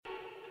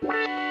Welcome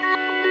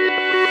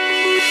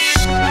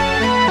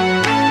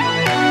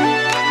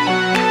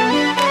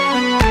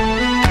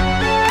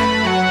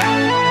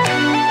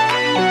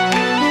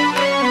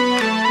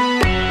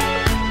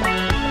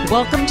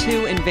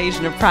to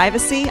Invasion of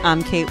Privacy.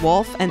 I'm Kate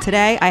Wolf, and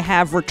today I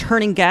have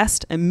returning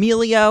guest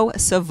Emilio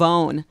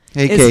Savone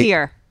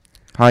here.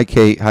 Hi,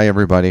 Kate. Hi,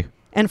 everybody.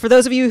 And for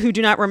those of you who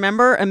do not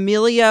remember,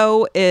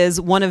 Emilio is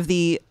one of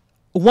the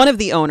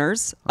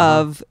owners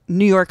of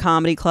New York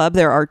Comedy Club.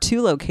 There are 2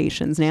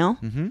 locations now.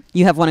 Mm-hmm.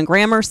 You have one in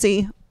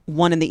Gramercy,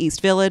 one in the East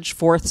Village,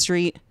 4th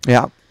Street.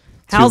 Yeah.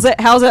 How's it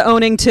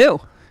owning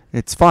 2?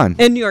 It's fun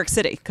in New York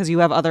City because you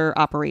have other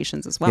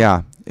operations as well.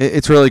 Yeah,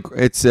 it's really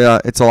it's a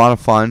lot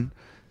of fun.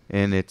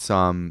 And it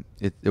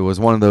was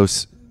one of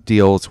those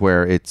deals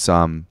where it's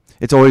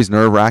always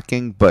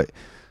nerve-wracking, but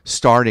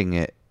starting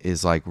it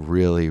is like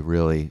really,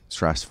 really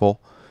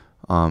stressful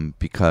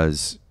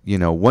because, you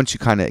know, once you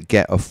kind of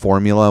get a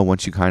formula,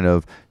 once you kind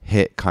of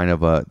hit kind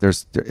of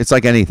it's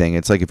like anything.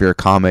 It's like if you're a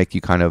comic,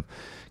 you kind of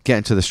get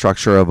into the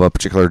structure of a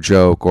particular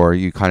joke, or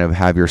you kind of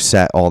have your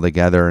set all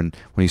together, and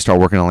when you start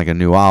working on like a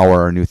new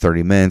hour or a new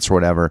 30 minutes or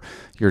whatever,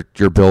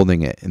 you're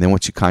building it. And then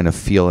once you kind of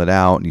feel it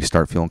out and you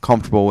start feeling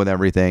comfortable with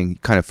everything, you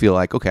kind of feel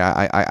like, okay,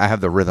 I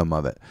have the rhythm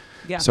of it.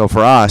 Yeah. So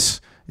for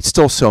us, it's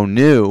still so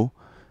new,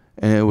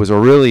 and it was a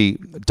really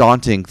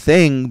daunting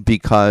thing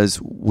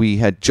because we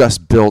had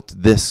just built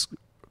this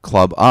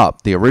club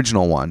up, the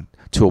original one,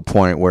 to a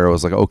point where it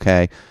was like,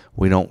 okay,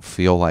 we don't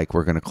feel like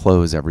we're going to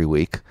close every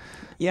week.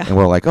 Yeah. And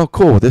we're like, oh,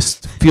 cool. This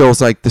feels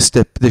like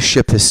the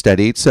ship has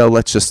steadied. So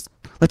let's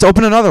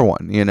open another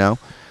one, you know?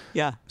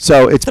 Yeah.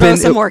 So it's Throw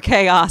some more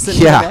chaos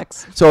in the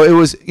mix. So it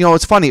was, you know,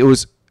 it's funny. It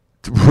was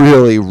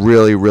really,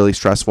 really, really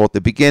stressful at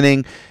the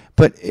beginning,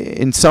 but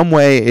in some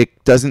way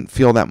it doesn't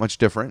feel that much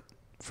different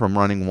from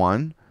running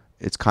one.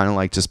 It's kind of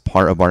like just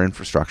part of our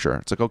infrastructure.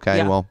 It's like,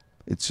 okay, well,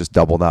 it's just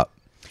doubled up.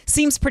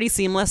 Seems pretty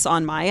seamless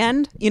on my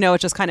end. You know, it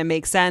just kind of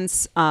makes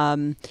sense.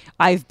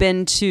 I've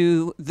been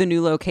to the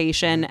new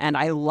location and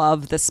I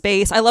love the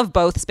space. I love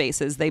both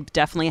spaces. They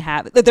definitely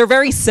they're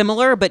very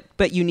similar,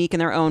 but unique in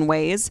their own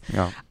ways.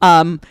 Yeah.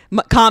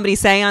 Comedy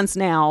Seance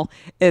now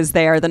is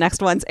there. The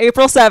next one's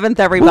April 7th,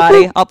 everybody.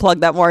 Woot, woot. I'll plug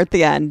that more at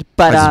the end.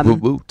 But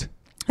woot, woot.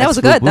 That was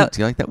good. Woot, woot.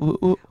 Do you like that?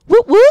 Woot, woot.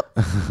 Whoop,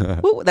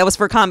 whoop. Whoop. That was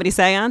for Comedy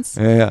Seance.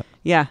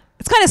 Yeah.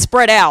 It's kind of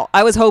spread out.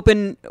 I was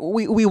hoping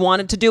we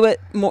wanted to do it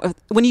more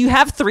when you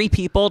have 3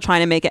 people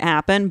trying to make it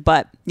happen.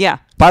 But yeah.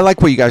 But I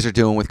like what you guys are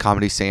doing with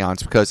Comedy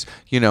Seance because,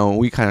 you know,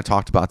 we kind of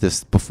talked about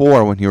this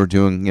before when you were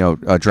doing, you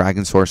know,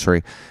 Dragon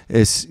Sorcery.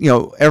 Is, you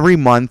know, every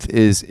month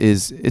is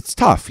it's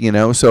tough, you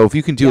know. So if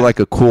you can do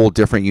like a cool,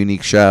 different,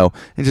 unique show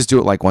and just do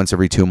it like once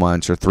every 2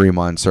 months or 3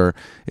 months, or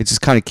it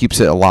just kind of keeps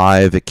it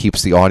alive. It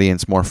keeps the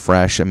audience more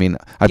fresh. I mean,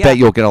 I bet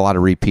you'll get a lot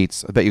of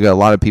repeats. I bet you got a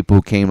lot of people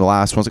who came to the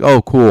last one. Like,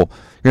 oh, cool.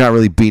 You're not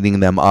really beating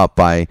them up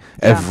by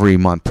every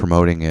month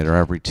promoting it or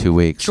every 2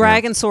 weeks.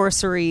 Dragon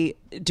Sorcery,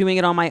 doing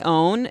it on my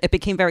own, it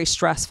became very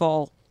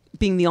stressful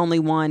being the only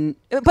one.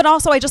 But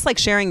also, I just like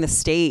sharing the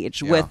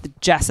stage with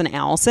Jess and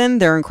Allison.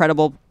 They're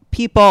incredible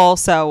people.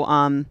 So,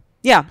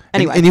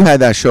 anyway. And you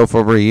had that show for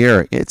over a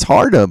year. It's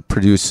hard to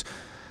produce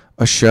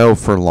a show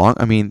for long.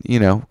 I mean, you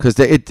know, because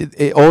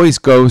it always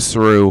goes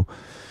through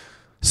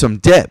some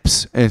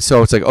dips. And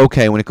so it's like,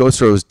 okay, when it goes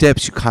through those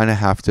dips, you kind of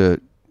have to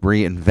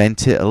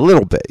reinvent it a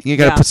little bit. You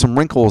got to put some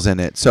wrinkles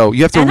in it. So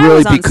you have to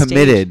really be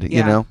committed,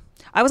 you know?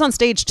 I was on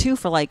stage too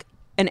for like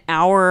an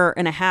hour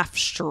and a half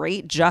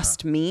straight,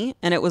 just me.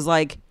 And it was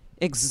like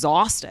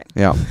exhausting.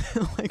 Yeah.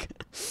 Like,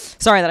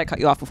 sorry that I cut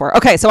you off before.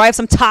 Okay. So I have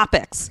some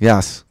topics.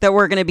 Yes. That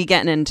we're going to be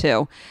getting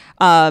into.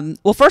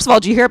 Well, first of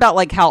all, do you hear about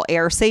like how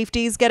air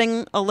safety is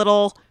getting a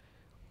little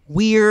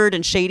weird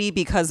and shady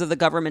because of the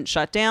government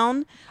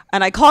shutdown?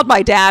 And I called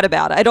my dad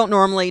about it. I don't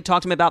normally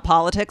talk to him about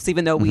politics,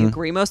 even though we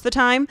agree most of the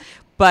time.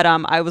 But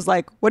I was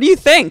like, what do you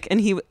think? And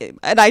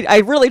I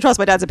really trust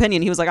my dad's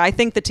opinion. He was like, I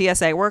think the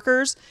TSA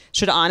workers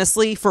should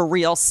honestly, for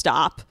real,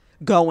 stop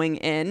going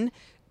in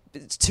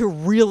to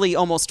really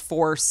almost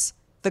force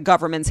the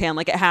government's hand.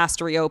 Like, it has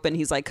to reopen.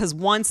 He's like, because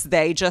once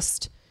they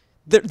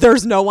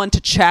there's no one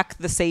to check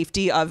the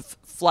safety of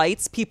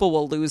flights, people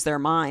will lose their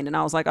mind. And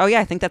I was like, oh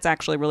yeah, I think that's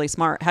actually really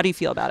smart. How do you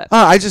feel about it?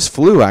 I just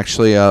flew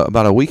actually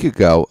about a week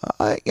ago.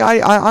 I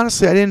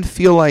honestly, I didn't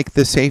feel like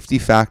the safety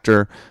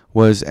factor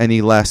was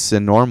any less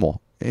than normal.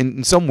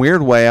 In some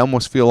weird way, I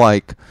almost felt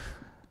like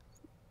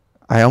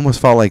there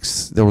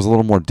was a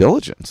little more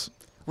diligence.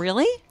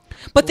 Really?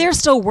 But they're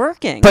still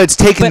working. But it's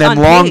taking them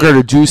longer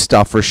to do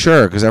stuff for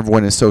sure because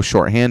everyone is so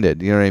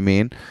short-handed. You know what I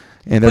mean?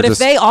 And but if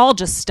they all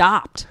just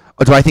stopped.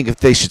 Do I think if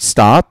they should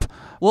stop?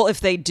 Well, if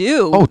they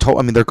do.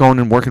 I mean, they're going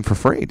and working for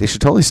free. They should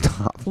totally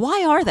stop.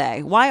 Why are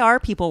they? Why are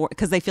people?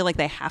 Because they feel like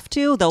they have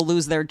to. They'll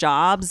lose their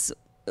jobs.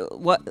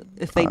 What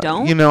if they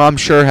don't? You know, I'm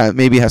sure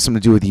maybe it has something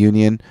to do with the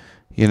union.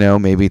 You know,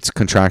 maybe it's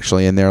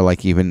contractually in there,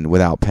 like even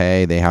without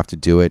pay, they have to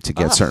do it to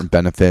get certain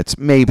benefits,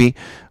 maybe.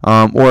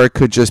 Or it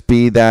could just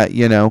be that,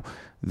 you know,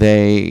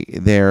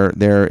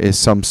 there is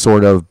some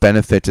sort of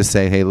benefit to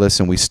say, hey,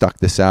 listen, we stuck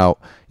this out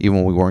even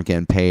when we weren't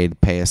getting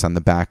paid, pay us on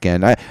the back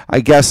end. I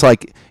guess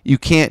like you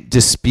can't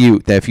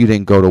dispute that if you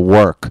didn't go to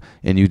work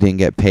and you didn't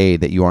get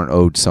paid that you aren't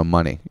owed some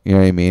money. You know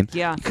what I mean?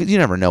 Yeah. Because you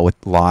never know what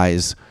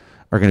lies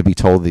are going to be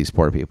told to these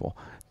poor people.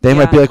 They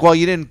might Yeah. be like, well,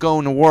 you didn't go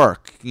into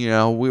work. You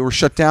know, we were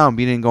shut down,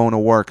 but you didn't go into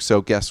work.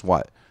 So guess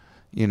what?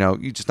 You know,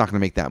 you're just not going to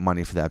make that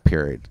money for that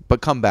period.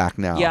 But come back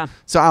now. Yeah.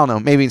 So I don't know.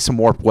 Maybe in some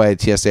warped way,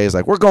 TSA is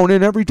like, we're going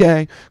in every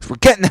day 'cause we're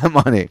getting that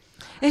money.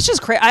 It's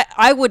just crazy.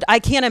 I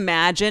can't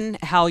imagine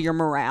how your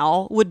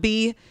morale would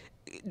be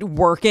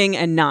working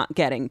and not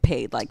getting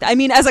paid like that. I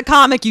mean, as a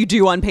comic, you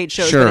do unpaid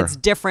shows, Sure. but it's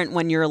different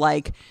when you're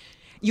like,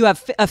 you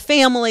have a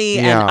family,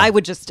 Yeah.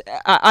 and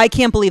I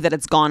can't believe that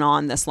it's gone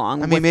on this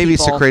long. I mean, with maybe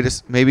people.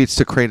 it's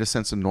to create a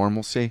sense of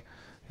normalcy.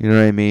 You know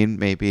what I mean?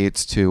 Maybe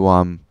it's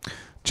to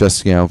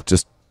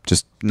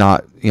just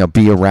not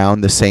be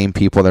around the same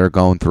people that are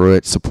going through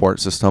it. Support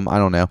system. I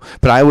don't know.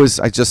 But I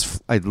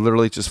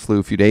literally just flew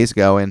a few days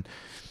ago, and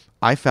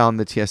I found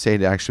the TSA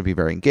to actually be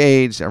very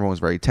engaged. Everyone was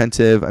very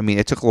attentive. I mean,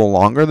 it took a little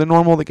longer than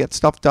normal to get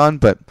stuff done,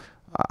 but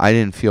I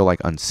didn't feel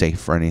like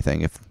unsafe or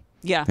anything.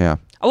 Yeah.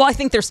 Well, I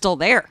think they're still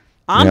there.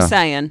 I'm Yeah.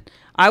 saying,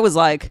 I was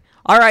like,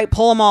 all right,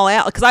 pull them all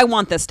out, because I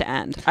want this to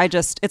end. I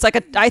think it's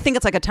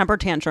like a temper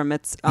tantrum.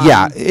 It's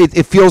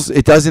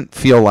it doesn't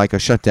feel like a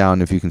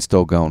shutdown if you can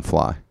still go and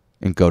fly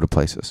and go to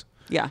places.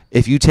 Yeah.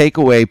 If you take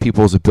away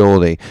people's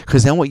ability,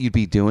 because then what you'd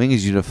be doing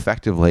is you'd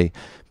effectively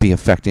be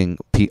affecting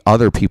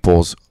other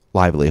people's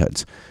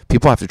livelihoods.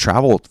 People have to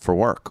travel for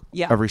work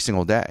every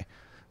single day.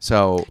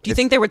 So Do you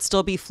think there would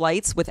still be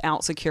flights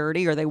without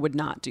security, or they would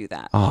not do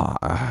that?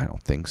 I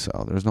don't think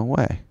so. There's no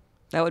way.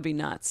 That would be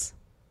nuts.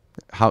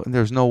 How?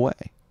 There's no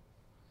way.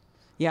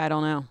 Yeah, I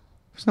don't know.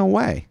 There's no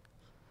way.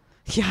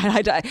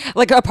 Yeah,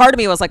 like a part of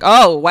me was like,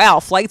 oh wow,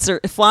 flying's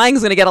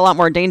going to get a lot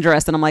more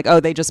dangerous, and I'm like, oh,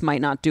 they just might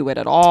not do it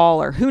at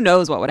all, or who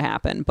knows what would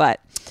happen. But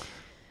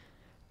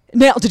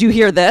now, did you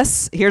hear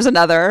this? Here's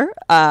another.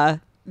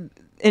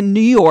 In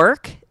New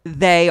York,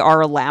 they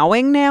are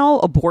allowing now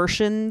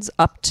abortions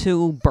up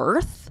to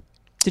birth.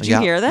 Did you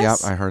hear this?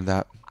 Yeah, I heard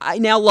that.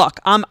 Now look,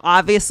 I'm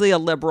obviously a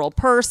liberal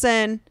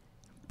person,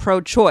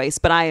 pro-choice,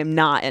 but I am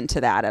not into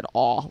that at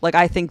all. Like,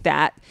 I think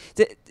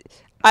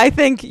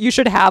you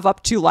should have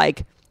up to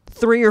like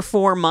 3 or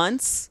 4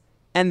 months,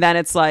 and then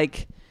it's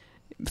like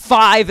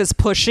 5 is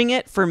pushing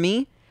it for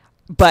me.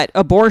 But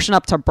abortion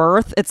up to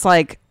birth, it's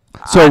like.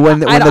 So when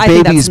the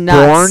baby's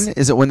nuts. born,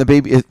 is it when the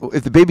baby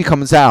if the baby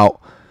comes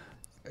out?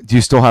 Do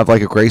you still have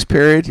like a grace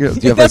period? Do you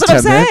have That's like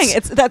what 10 I'm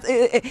minutes?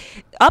 saying.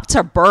 Up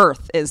to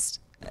birth is.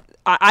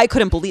 I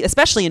couldn't believe,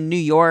 especially in New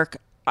York.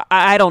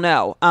 I don't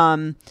know.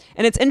 And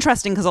it's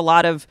interesting because a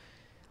lot of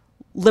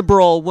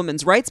liberal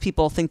women's rights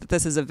people think that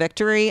this is a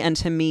victory, and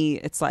to me,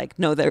 it's like,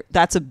 no,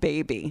 that's a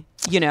baby.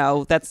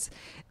 That's.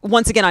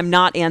 Once again, I'm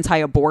not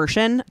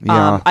anti-abortion.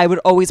 Yeah. I would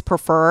always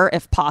prefer,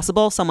 if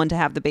possible, someone to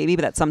have the baby,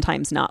 but that's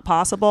sometimes not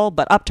possible.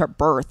 But up to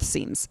birth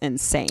seems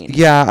insane.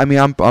 Yeah, I mean,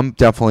 I'm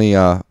definitely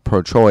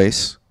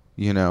pro-choice.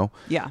 Yeah,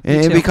 and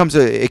me it too. becomes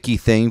a icky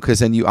thing because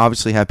then you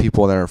obviously have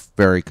people that are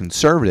very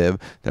conservative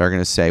that are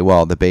going to say,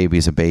 well, the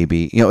baby's a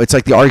baby. It's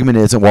like the argument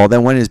is, well,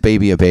 then when is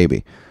baby a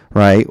baby,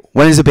 right?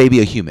 When is a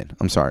baby a human?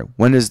 I'm sorry.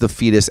 When does the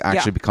fetus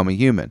actually become a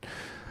human?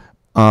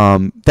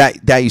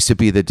 That used to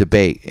be the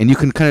debate, and you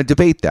can kind of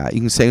debate that. You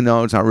can say,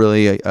 no, it's not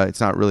really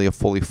a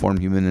fully formed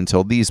human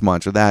until these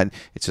months, or that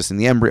it's just in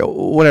the embryo,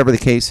 whatever the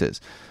case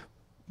is.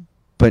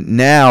 But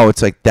now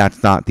it's like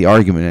that's not the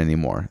argument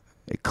anymore.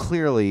 It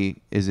clearly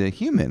is a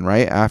human,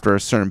 right? After a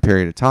certain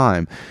period of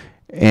time.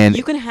 And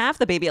you can have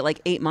the baby at like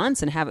 8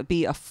 months and have it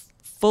be a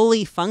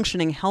fully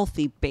functioning,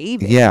 healthy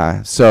baby.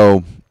 Yeah.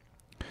 So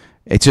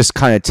it just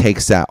kind of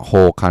takes that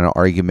whole kind of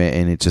argument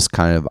and it just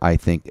kind of, I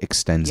think,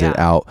 extends it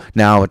out.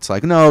 Now it's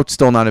like, no, it's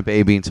still not a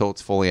baby until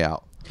it's fully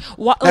out.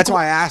 That's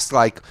why I asked,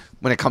 like,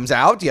 when it comes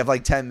out, do you have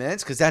like 10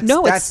 minutes? Because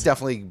that's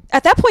definitely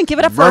at that point, give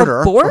it up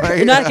murder, for abortion.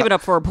 right? Not give it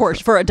up for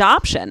abortion, for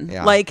adoption.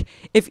 Yeah. Like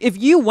if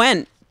you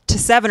went to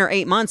 7 or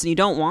 8 months and you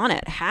don't want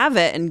it, have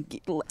it. And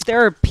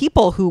there are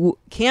people who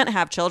can't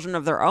have children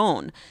of their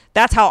own.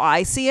 That's how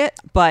I see it.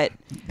 But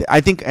I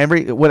think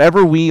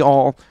whatever we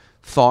all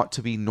thought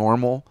to be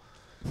normal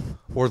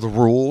or the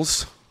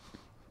rules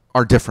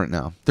are different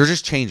now. They're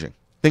just changing.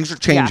 Things are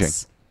changing.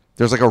 Yes.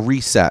 There's like a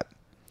reset.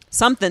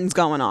 Something's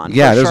going on.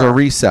 Yeah, for there's sure. a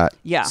reset.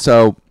 Yeah.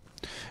 So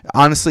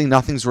honestly,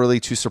 nothing's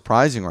really too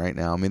surprising right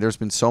now. I mean, there's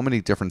been so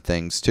many different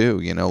things too.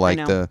 Now like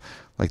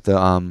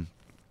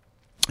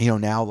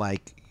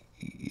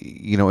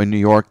in New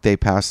York they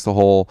passed the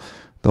whole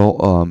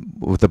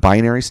with the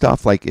binary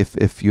stuff. Like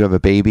if you have a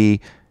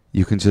baby,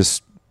 you can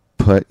just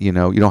put you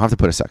don't have to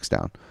put a sex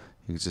down.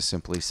 You can just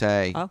simply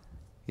say,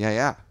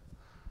 yeah.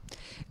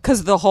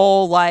 Because the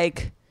whole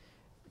like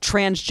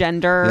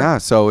transgender. Yeah.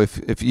 So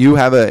if you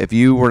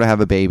were to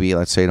have a baby,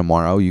 let's say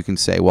tomorrow, you can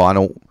say,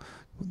 well,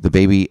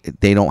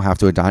 they don't have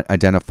to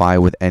identify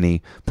with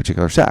any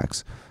particular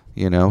sex,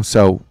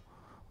 So.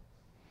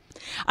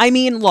 I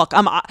mean, look,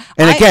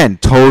 again,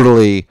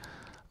 totally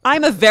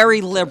I'm a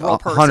very liberal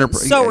person. 100%.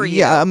 So are you.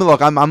 Yeah, I mean,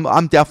 look,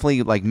 I'm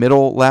definitely like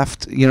middle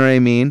left. You know what I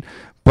mean?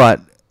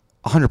 But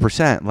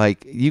 100%,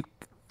 like you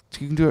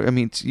can do it. I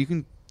mean, you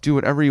can do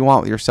whatever you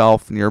want with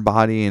yourself and your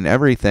body and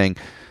everything.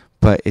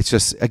 But it's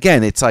just,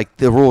 again, it's like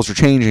the rules are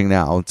changing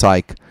now. It's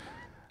like,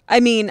 I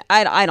mean,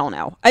 I don't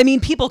know. I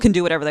mean, people can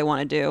do whatever they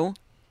want to do.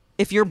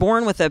 If you're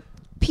born with a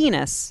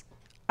penis,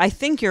 I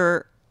think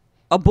you're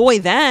a boy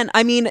then.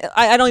 I mean,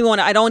 I don't even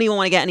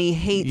want to get any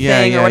hate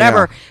thing or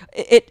whatever.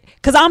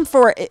 Because I'm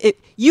for it.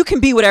 You can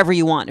be whatever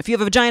you want. If you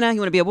have a vagina, you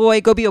want to be a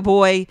boy, go be a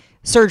boy.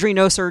 Surgery,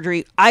 no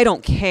surgery, I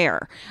don't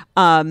care.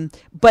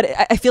 But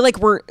I feel like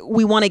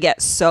we want to get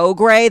so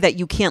gray that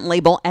you can't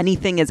label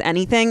anything as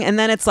anything, and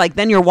then it's like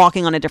then you're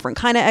walking on a different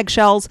kind of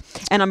eggshells.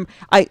 And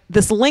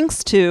this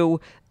links to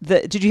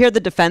did you hear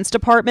the Defense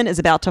Department is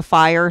about to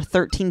fire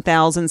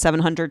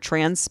 13,700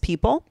 trans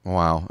people?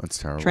 wow, that's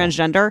terrible.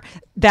 Transgender.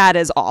 That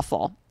is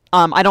awful.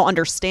 I don't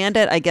understand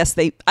it. I guess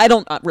I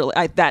don't really,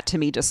 that to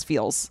me just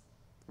feels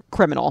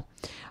criminal.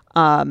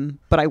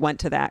 But I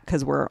went to that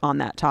because we're on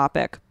that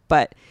topic.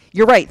 But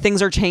you're right.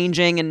 Things are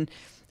changing. And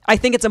I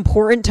think it's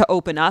important to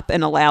open up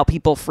and allow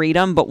people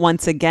freedom. But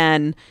once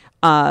again,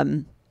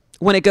 when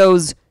it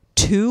goes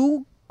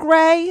too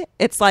gray,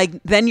 it's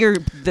like then you're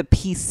the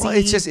PC. Well,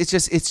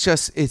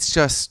 it's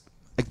just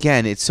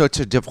again, it's such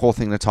a difficult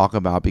thing to talk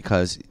about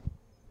because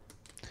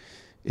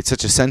it's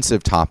such a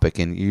sensitive topic,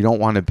 and you don't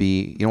want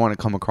to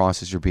come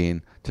across as you're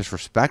being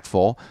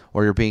disrespectful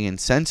or you're being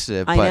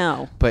insensitive. I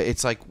know. But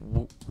it's like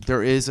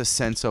there is a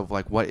sense of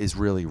like what is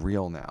really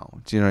real now.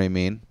 Do you know what I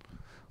mean?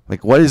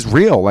 Like what is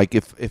real? Like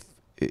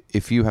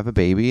if you have a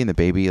baby and the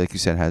baby, like you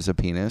said, has a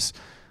penis,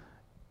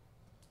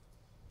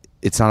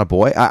 it's not a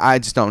boy. I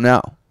just don't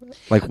know.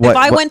 Like what? If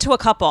I went to a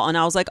couple and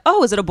I was like,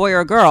 "Oh, is it a boy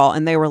or a girl?"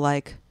 and they were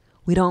like,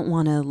 "We don't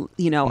want to,"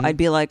 Mm-hmm. I'd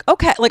be like,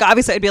 "Okay." Like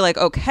obviously, I'd be like,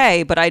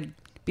 "Okay," but I'd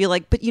be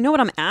like, "But you know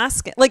what I'm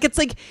asking?" Like it's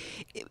like,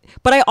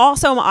 but I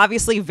also am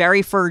obviously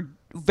very for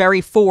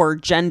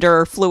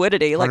gender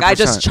fluidity. Like 100%. I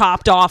just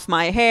chopped off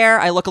my hair.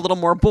 I look a little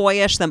more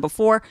boyish than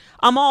before.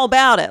 I'm all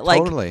about it.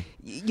 Like Totally.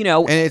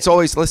 And it's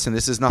always listen.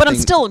 This is nothing. But I'm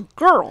still a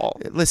girl.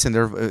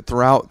 Listen,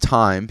 throughout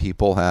time,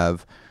 people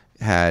have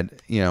had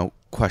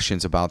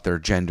questions about their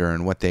gender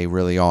and what they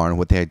really are and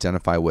what they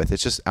identify with.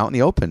 It's just out in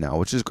the open now,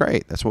 which is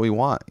great. That's what we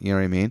want. You know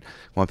what I mean?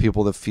 We want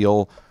people to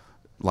feel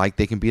like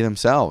they can be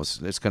themselves.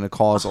 It's going to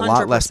cause 100%. a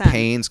lot less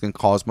pain. It's going to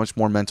cause much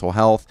more mental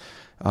health.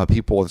 There's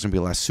going to be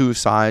less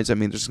suicides. I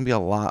mean, there's going to be a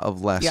lot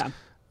of less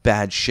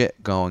bad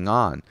shit going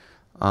on.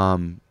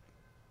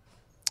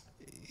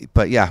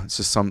 But yeah, it's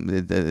just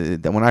something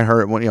that when I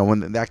heard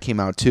when that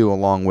came out too,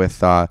 along with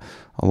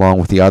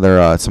the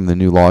other some of the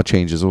new law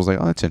changes, I was like,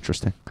 oh, that's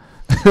interesting.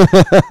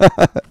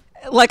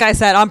 Like I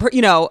said, I'm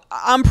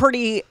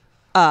pretty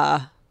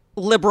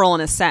liberal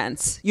in a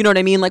sense. You know what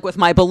I mean? Like with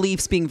my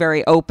beliefs being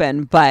very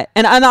open,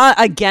 and I'm not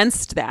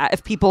against that.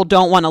 If people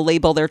don't want to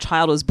label their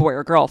child as boy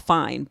or girl,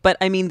 fine. But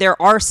I mean, there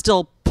are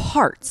still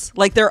parts.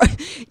 Like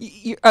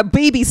a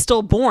baby's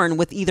still born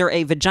with either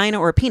a vagina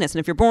or a penis. And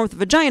if you're born with a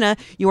vagina,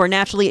 you are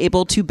naturally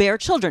able to bear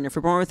children. If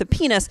you're born with a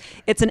penis,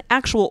 it's an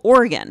actual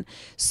organ.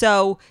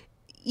 So,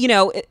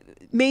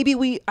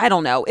 maybe I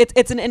don't know.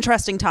 It's an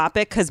interesting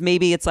topic because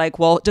maybe it's like,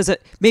 well,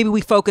 maybe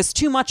we focus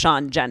too much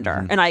on gender.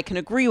 Mm-hmm. And I can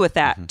agree with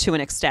that to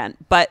an extent,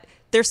 but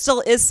there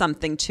still is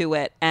something to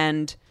it.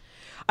 And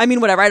I mean,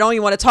 whatever, I don't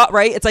even want to talk,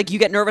 right? It's like you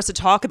get nervous to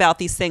talk about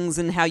these things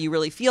and how you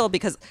really feel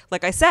because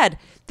like I said,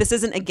 this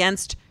isn't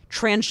against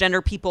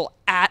transgender people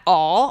at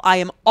all. I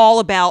am all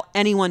about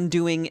anyone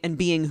doing and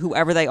being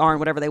whoever they are and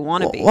whatever they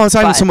want to be. Well, it's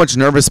not even so much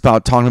nervous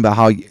about talking about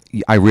how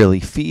I really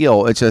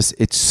feel. It's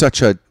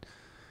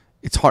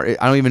hard.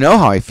 I don't even know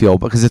how I feel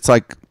because it's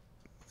like,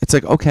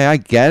 okay, I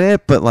get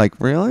it, but like,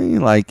 really?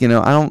 Like,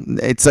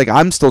 it's like,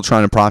 I'm still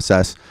trying to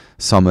process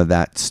some of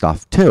that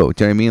stuff too. Do you know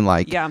what I mean?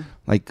 Like, yeah.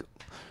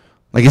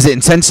 Like, is it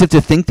insensitive to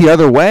think the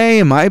other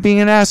way? Am I being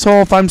an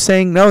asshole if I'm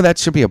saying, no, that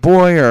should be a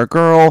boy or a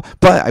girl?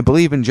 But I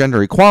believe in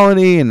gender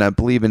equality and I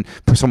believe in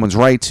someone's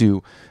right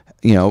to,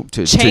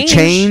 to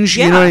change,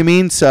 yeah. You know what I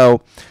mean?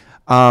 So,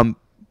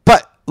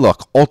 but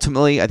look,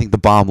 ultimately, I think the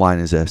bottom line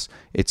is this.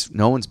 It's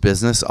no one's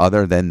business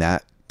other than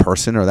that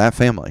person or that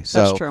family.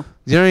 So, that's true.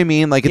 You know what I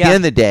mean? Like at the end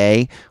of the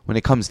day, when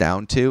it comes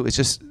down to, it's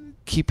just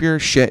keep your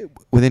shit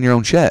within your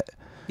own shit.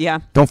 Yeah.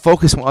 Don't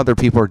focus on what other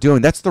people are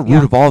doing. That's the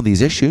root of all of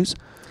these issues.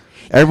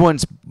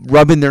 Everyone's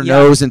rubbing their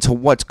nose into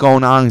what's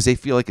going on because they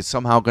feel like it's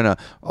somehow going to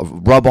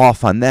rub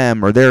off on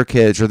them or their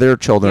kids or their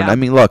children. Yeah. I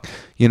mean, look,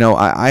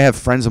 I have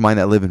friends of mine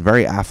that live in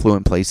very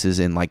affluent places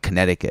in like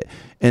Connecticut,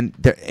 and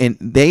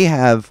they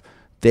have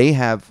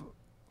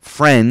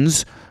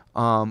friends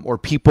or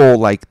people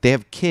like they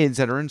have kids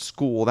that are in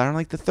school that are in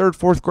like the 3rd,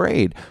 4th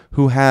grade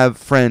who have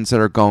friends that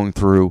are going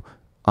through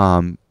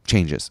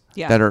changes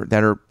that are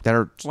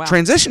Wow.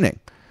 transitioning.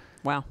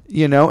 Wow.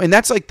 And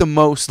that's like the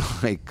most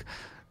like.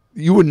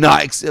 You would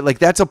not like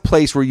that's a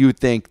place where you would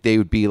think they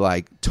would be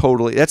like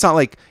totally. That's not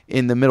like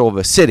in the middle of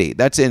a city.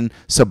 That's in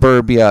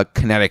suburbia,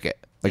 Connecticut,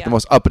 like the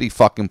most uppity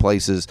fucking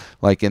places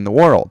like in the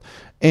world.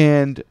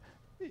 And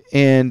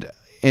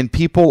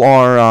people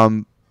are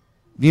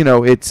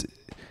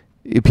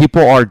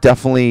people are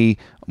definitely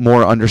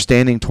more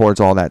understanding towards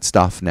all that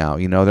stuff now.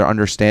 They're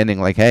understanding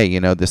like, hey,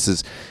 this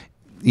is,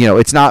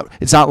 it's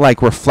not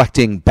like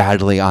reflecting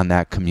badly on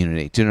that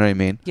community. Do you know what I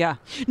mean? Yeah.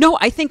 No,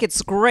 I think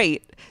it's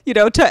great,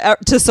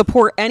 to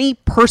support any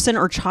person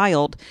or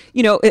child,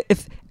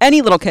 if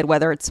any little kid,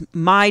 whether it's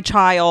my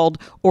child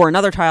or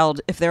another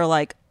child, if they're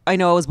like, I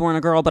know I was born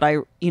a girl, but I,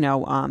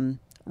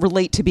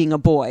 relate to being a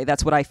boy.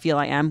 That's what I feel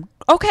I am.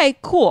 Okay,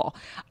 cool.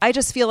 I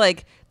just feel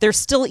like we're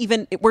still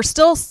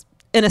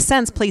in a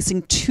sense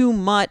placing too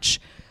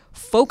much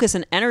focus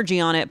and energy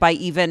on it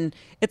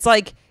it's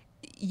like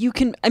you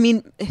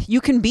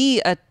can be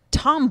a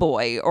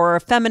tomboy or a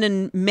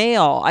feminine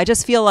male. I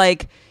just feel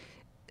like,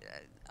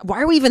 why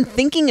are we even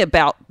thinking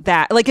about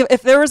that? Like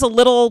if there was a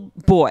little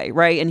boy,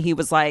 right, and he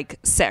was like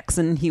 6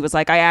 and he was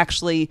like, I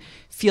actually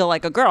feel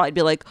like a girl, I'd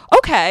be like,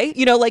 okay,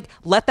 like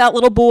let that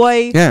little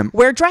boy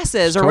wear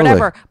dresses or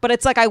whatever. But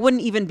it's like, I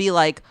wouldn't even be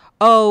like,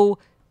 oh,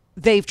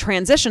 they've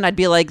transitioned. I'd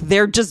be like,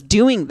 they're just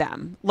doing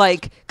them.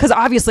 Like, because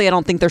obviously I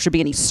don't think there should be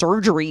any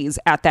surgeries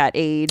at that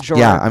age. Or,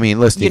 yeah, I mean,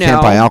 listen, you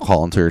can't buy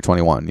alcohol until you're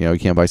 21. You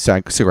can't buy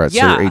cigarettes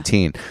until you're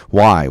 18.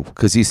 Why?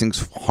 Because these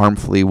things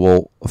harmfully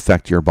will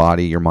affect your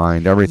body, your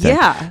mind, everything.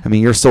 Yeah. I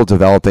mean, you're still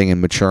developing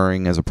and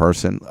maturing as a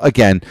person.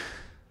 Again,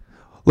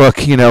 look,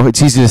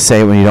 it's easy to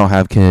say when you don't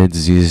have kids.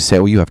 It's easy to say,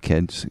 well, you have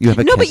kids. You have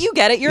a kid. But you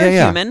get it. You're a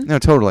human. No,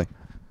 totally.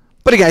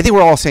 But again, I think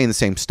we're all saying the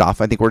same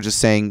stuff. I think we're just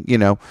saying,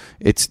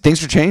 it's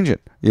things are changing,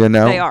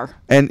 They are.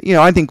 And,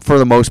 I think for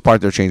the most part,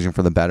 they're changing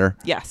for the better.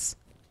 Yes.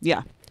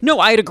 Yeah. No,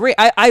 I'd agree.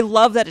 I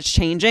love that it's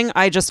changing.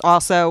 I just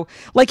also,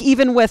 like,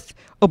 even with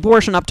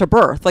abortion up to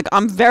birth, like,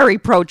 I'm very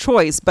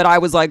pro-choice, but I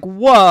was like,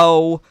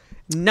 whoa,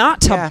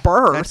 not to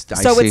birth.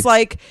 So it's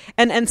like,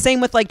 and same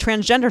with like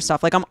transgender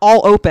stuff. Like, I'm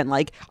all open.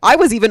 Like, I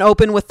was even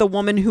open with the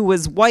woman who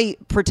was white,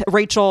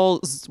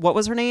 Rachel, what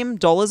was her name?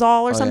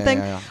 Dolezal or something.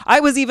 Yeah. I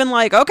was even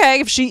like,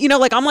 okay, if she,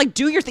 like, I'm like,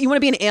 do your thing. You want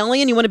to be an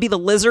alien? You want to be the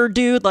lizard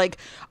dude? Like,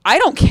 I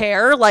don't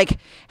care. Like,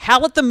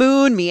 howl at the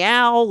moon,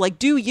 meow, like,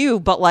 do you.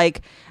 But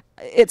like,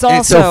 it's also. And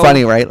it's so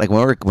funny, right? Like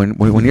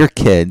when you're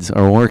kids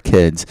or when we're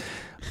kids,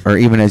 or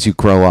even as you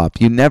grow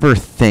up, you never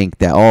think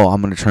that, oh,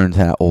 I'm going to turn into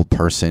that old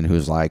person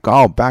who's like,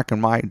 oh, back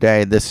in my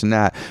day, this and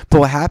that.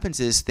 But what happens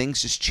is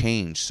things just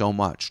change so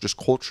much, just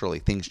culturally,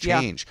 things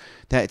change,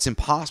 that it's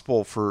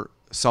impossible for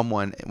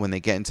someone when they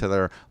get into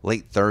their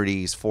late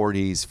 30s,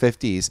 40s,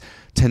 50s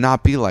to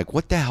not be like,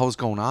 what the hell's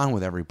going on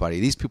with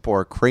everybody? These people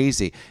are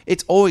crazy.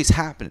 It's always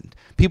happened.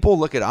 People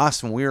look at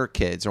us when we were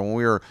kids or when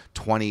we were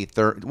 20,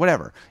 30,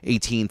 whatever,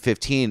 18,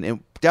 15,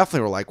 and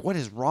definitely were like, what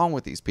is wrong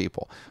with these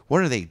people?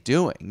 What are they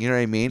doing? You know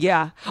what I mean?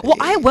 Yeah. Well,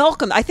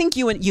 I think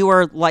you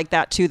are like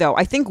that too, though.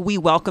 I think we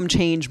welcome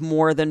change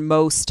more than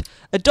most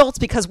adults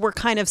because we're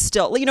kind of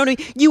still, you know what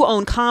I mean? You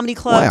own comedy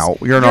clubs. Wow,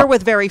 you're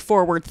with very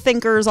forward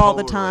thinkers all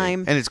the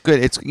time. And it's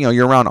good. It's,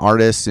 you're around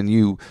artists and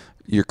you're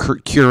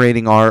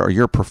curating art or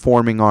you're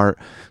performing art.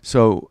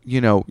 So,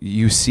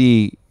 you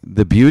see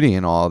the beauty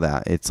in all of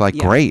that. It's like,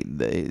 great.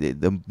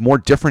 The more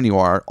different you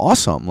are,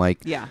 awesome. Like,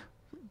 yeah.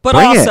 But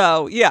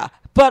also,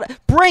 but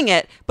bring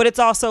it. But it's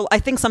also, I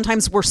think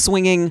sometimes we're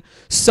swinging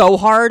so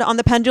hard on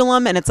the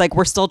pendulum and it's like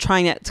we're still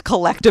trying to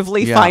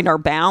collectively find our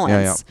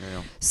balance.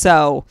 Yeah.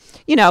 So,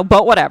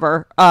 but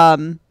whatever.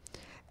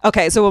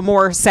 Okay, so a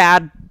more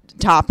sad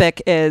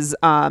topic is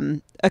a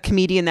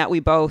comedian that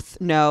we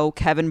both know,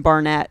 Kevin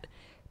Barnett,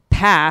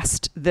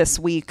 passed this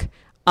week.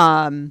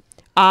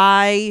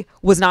 I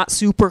was not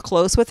super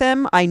close with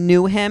him. I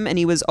knew him and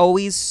he was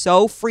always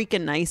so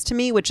freaking nice to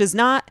me, which is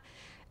not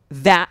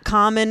that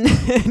common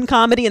in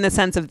comedy in the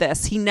sense of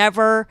this. He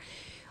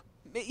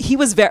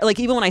was very,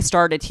 like, even when I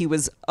started, he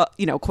was,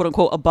 quote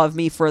unquote, above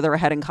me, further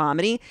ahead in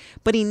comedy,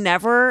 but he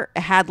never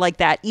had like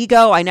that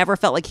ego. I never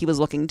felt like he was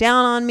looking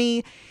down on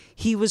me.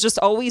 He was just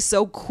always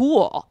so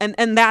cool.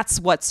 And that's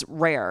what's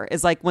rare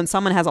is like when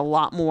someone has a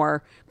lot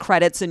more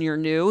credits and you're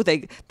new,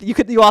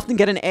 you often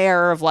get an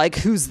air of like,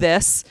 who's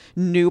this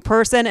new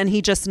person? And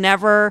he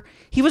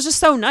was just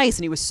so nice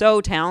and he was so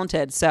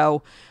talented.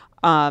 So,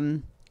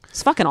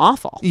 it's fucking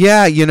awful.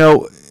 Yeah,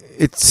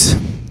 it's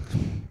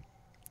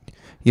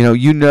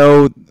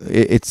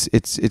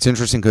it's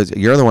interesting because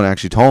you're the one who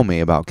actually told me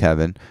about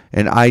Kevin,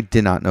 and I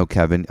did not know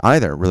Kevin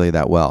either really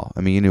that well.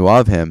 I mean, you knew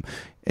of him,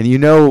 and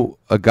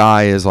a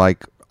guy is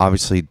like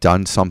obviously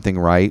done something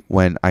right.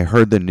 When I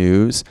heard the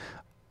news,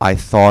 I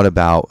thought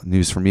about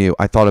news from you.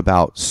 I thought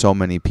about so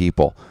many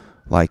people.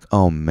 Like,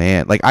 oh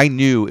man, like I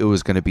knew it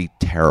was going to be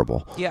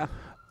terrible. Yeah.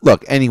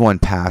 Look, anyone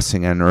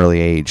passing at an early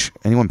age,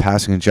 anyone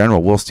passing in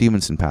general. Will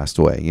Stevenson passed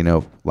away,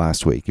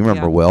 last week. You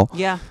remember Will?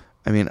 Yeah.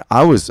 I mean,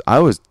 I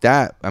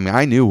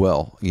knew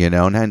Will,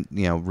 and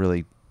hadn't,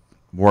 really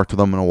worked with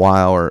him in a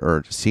while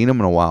or seen him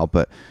in a while.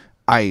 But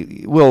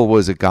Will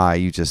was a guy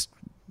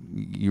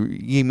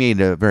he made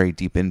a very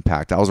deep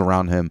impact. I was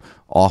around him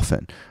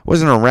often. I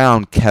wasn't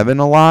around Kevin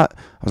a lot.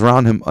 I was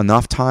around him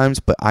enough times,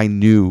 but I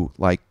knew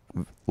like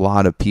a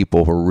lot of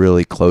people who were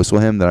really close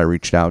with him that I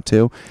reached out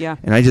to. Yeah.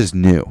 And I just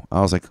knew.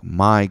 I was like,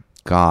 my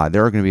God,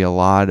 there are going to be a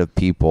lot of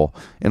people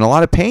in a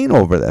lot of pain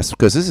over this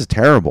because this is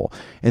terrible.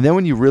 And then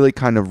when you really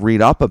kind of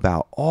read up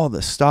about all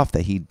the stuff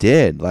that he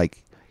did,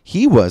 like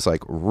he was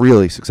like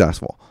really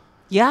successful.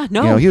 Yeah,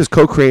 no. You know, he was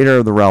co-creator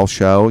of the Rel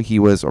Show. He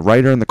was a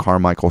writer in the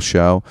Carmichael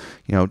Show.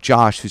 You know,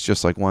 Josh, who's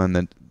just like one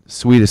of the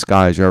sweetest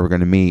guys you're ever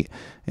going to meet.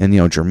 And,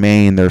 you know,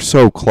 Jermaine, they're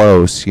so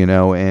close, you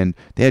know, and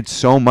they had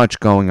so much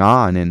going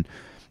on. And,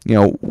 you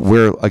know,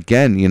 we're,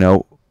 again, you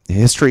know,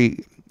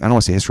 history, I don't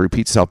want to say history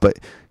repeats itself, but,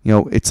 you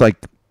know, it's like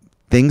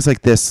things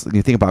like this.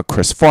 You think about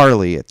Chris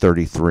Farley at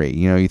 33.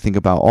 You know, you think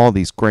about all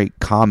these great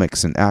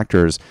comics and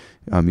actors,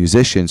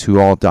 musicians who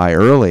all die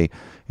early.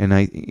 And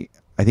I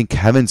think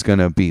Kevin's going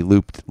to be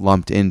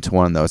lumped into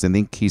one of those. I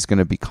think he's going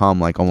to become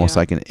like almost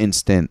like an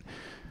instant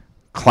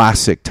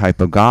classic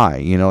type of guy,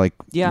 you know, like,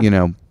 you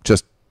know,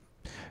 just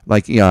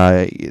like,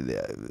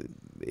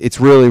 it's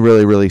really,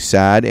 really, really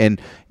sad. And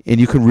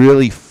you can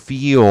really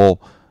feel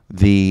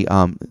the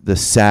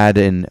sad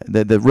and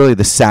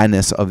the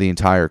sadness of the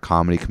entire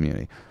comedy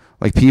community.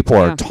 Like people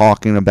are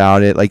talking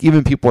about it. Like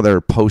even people that are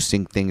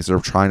posting things they're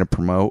trying to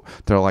promote,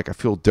 they're like, I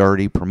feel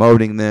dirty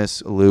promoting this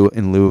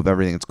in lieu of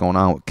everything that's going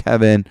on with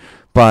Kevin.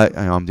 But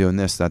you know, I'm doing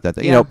this, that.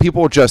 You know,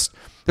 people just,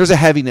 there's a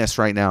heaviness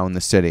right now in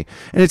the city,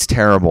 and it's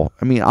terrible.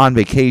 I mean, on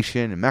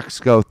vacation in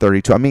Mexico,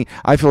 32. I mean,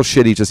 I feel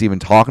shitty just even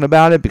talking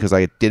about it because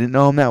I didn't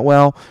know him that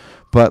well.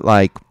 But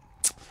like,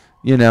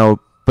 you know,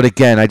 but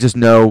again, I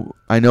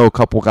know a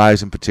couple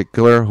guys in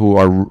particular who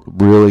are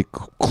really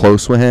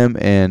close with him,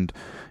 and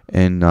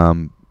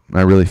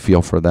I really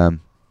feel for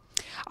them.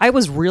 I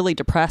was really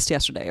depressed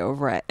yesterday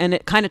over it, and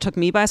it kind of took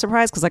me by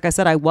surprise because, like I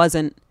said, I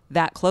wasn't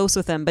that close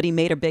with him, but he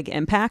made a big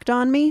impact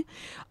on me.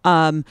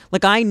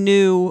 Like I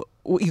knew,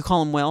 you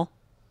call him Will?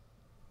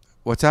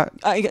 What's that?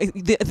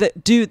 The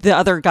dude, the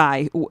other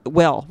guy,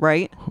 Will,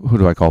 right? Who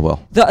do I call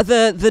Will?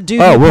 The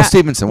dude. Oh, Will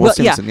Stevenson. Will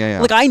Stevenson.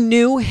 Yeah. Like I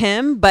knew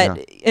him,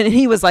 but and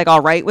he was like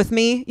all right with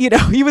me. You know,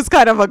 he was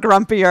kind of a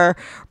grumpier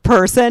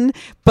person,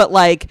 but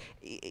like,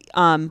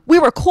 we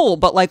were cool.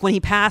 But like when he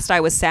passed, I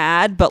was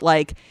sad. But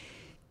like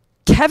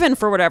Kevin,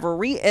 for whatever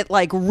reason, it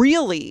like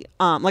really,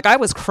 like I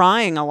was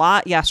crying a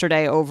lot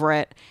yesterday over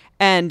it,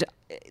 and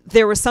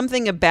there was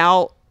something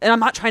about. And I'm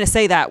not trying to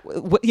say that,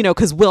 you know,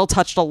 because Will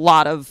touched a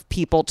lot of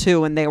people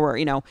too, and they were,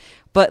 you know,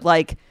 but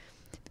like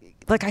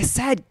I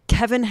said,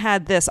 Kevin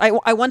had this. I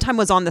one time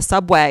was on the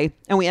subway,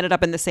 and we ended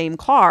up in the same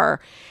car,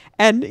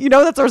 and you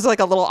know that there was like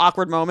a little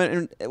awkward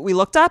moment, and we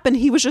looked up, and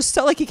he was just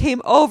so like he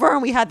came over,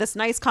 and we had this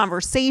nice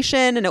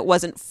conversation, and it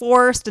wasn't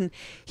forced, and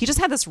he just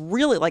had this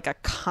really like a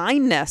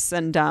kindness,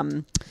 and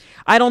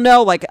I don't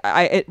know, like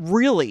it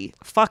really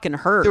fucking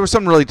hurt. There was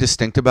something really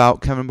distinct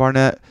about Kevin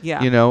Barnett.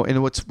 Yeah. You know,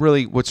 and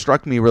what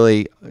struck me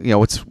really, you know,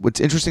 what's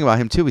interesting about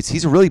him too is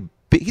he's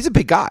a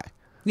big guy.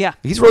 Yeah.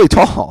 He's really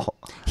tall.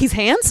 He's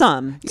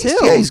handsome too.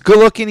 He's good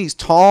looking. He's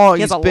tall.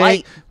 He has he's a big.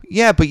 light.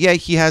 Yeah, but yeah,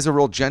 he has a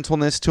real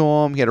gentleness to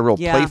him. He had a real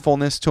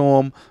playfulness to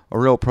him, a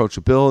real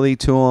approachability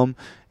to him.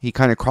 He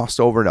kind of crossed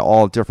over to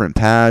all different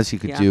paths. He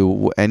could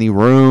do any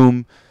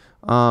room.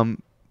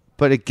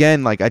 But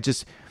again, like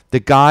the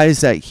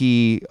guys that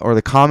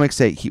the comics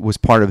that he was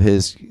part of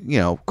his, you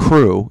know,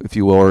 crew, if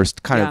you will, or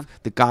kind of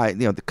the guy, you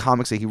know, the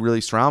comics that he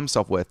really surrounded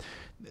himself with,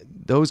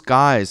 those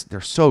guys, they're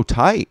so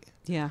tight.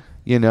 Yeah.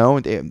 You know,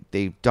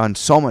 they've done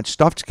so much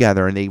stuff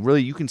together, and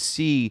you can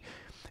see,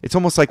 it's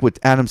almost like with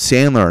Adam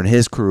Sandler and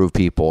his crew of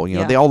people, you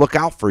know, they all look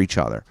out for each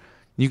other.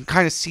 You can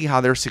kind of see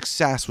how their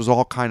success was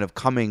all kind of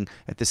coming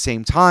at the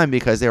same time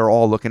because they were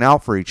all looking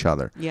out for each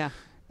other. Yeah.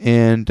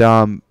 And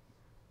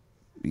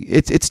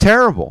it's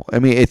terrible. I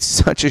mean, it's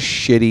such a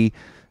shitty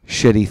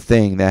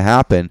thing that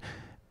happened,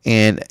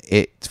 and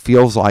it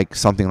feels like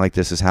something like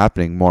this is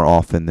happening more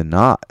often than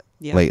not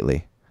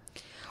lately.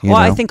 Well,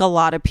 I think a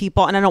lot of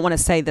people, and I don't want to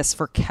say this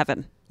for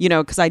Kevin, you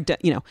know, because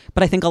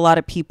but I think a lot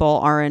of people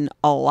are in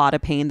a lot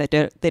of pain that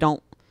they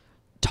don't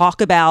talk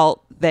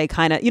about. They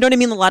kind of, you know what I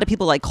mean? A lot of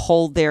people like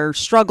hold their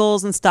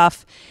struggles and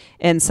stuff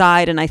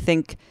inside. And I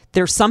think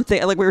there's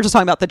something, like we were just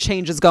talking about the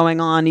changes going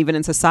on even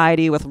in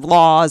society with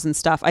laws and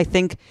stuff. I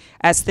think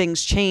as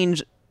things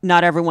change,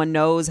 not everyone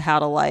knows how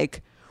to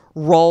like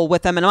roll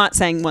with them. And I'm not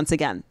saying once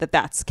again that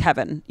that's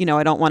Kevin. You know,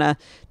 I don't want to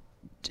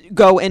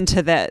go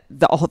into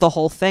the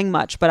whole thing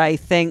much, but I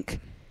think,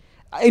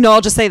 you know,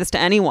 I'll just say this to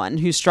anyone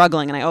who's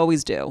struggling, and I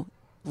always do: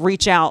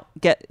 reach out,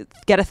 get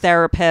a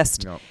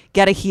therapist,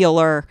 get a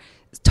healer,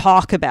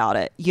 talk about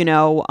it. You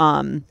know,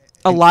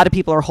 a lot of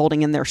people are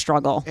holding in their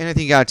struggle, and I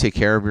think you got to take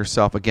care of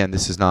yourself. Again,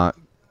 this is not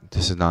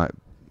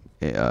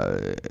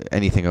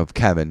anything of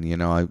Kevin, you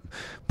know,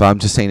 but I'm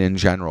just saying in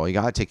general, you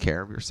got to take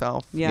care of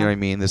yourself. You know what I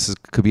mean?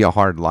 Could be a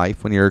hard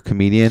life when you're a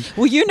comedian.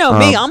 Well, you know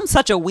me, I'm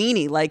such a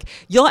weenie. Like,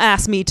 you'll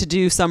ask me to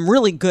do some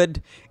really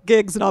good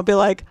gigs, and I'll be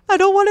like, I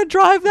don't want to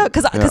drive that,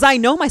 because I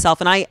know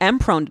myself, and I am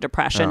prone to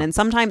depression. And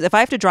sometimes if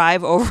I have to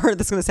drive over,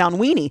 this is going to sound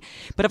weenie,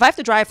 but if I have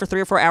to drive for 3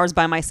 or 4 hours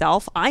by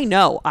myself, I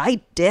know I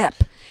dip.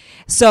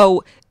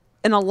 So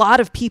and a lot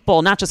of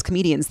people, not just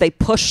comedians, they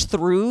push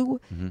through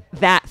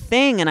that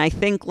thing. And I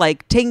think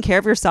like taking care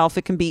of yourself,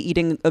 it can be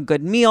eating a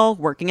good meal,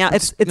 working out.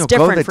 It's You know, go to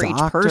different the for each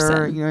doctor,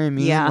 person. You know what I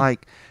mean? Yeah.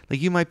 Like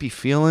you might be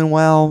feeling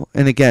well,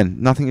 and again,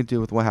 nothing to do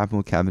with what happened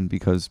with Kevin,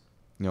 because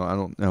you know, I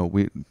don't know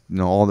we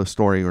know all the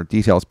story or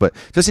details, but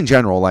just in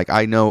general, like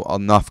I know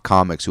enough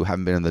comics who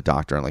haven't been in the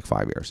doctor in like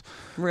 5 years.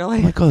 Really?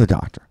 I'm like, go to the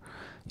doctor.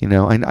 You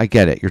know, and I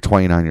get it. You're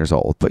 29 years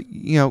old, but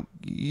you know,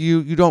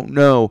 you don't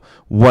know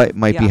what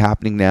might be Yeah.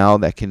 happening now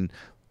that can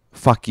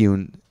fuck you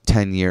in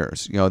 10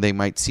 years. You know, they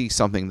might see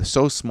something that's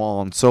so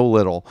small and so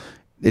little.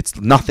 It's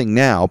nothing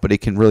now, but it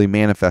can really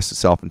manifest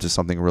itself into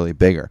something really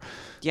bigger.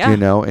 Yeah. You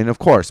know, and of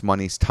course,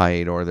 money's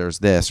tight, or there's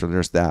this or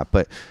there's that,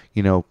 but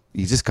you know,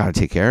 you just got to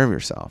take care of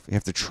yourself. You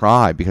have to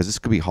try, because this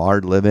could be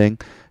hard living.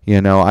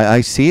 You know,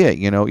 I see it.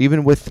 You know,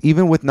 even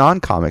with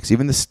non-comics,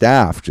 even the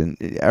staff and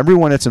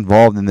everyone that's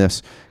involved in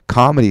this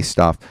comedy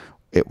stuff,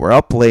 we're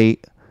up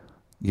late.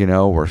 You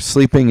know, we're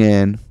sleeping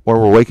in, or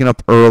we're waking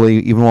up early,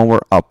 even when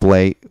we're up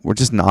late. We're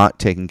just not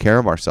taking care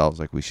of ourselves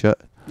like we should.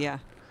 Yeah.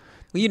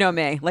 Well, you know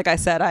me. Like I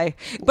said,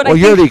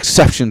 You're the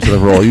exception to the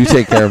rule. You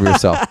take care of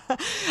yourself.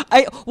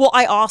 I've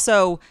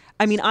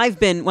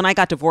been, when I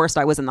got divorced,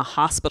 I was in the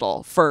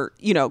hospital for,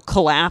 you know,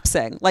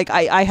 collapsing. Like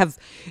I have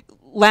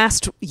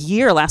last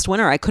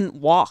winter, I couldn't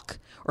walk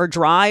or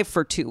drive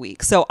for 2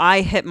 weeks. So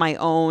I hit my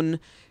own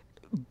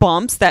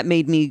bumps that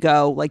made me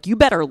go like, you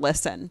better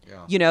listen.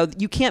 Yeah. You know,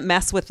 you can't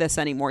mess with this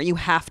anymore. You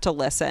have to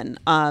listen.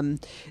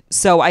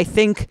 So I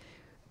think,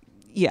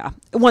 yeah,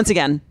 once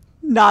again,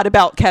 not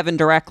about Kevin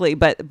directly,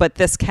 but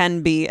this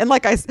can be, and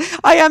like I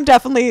am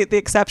definitely the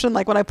exception.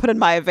 Like when I put in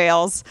my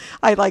avails,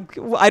 I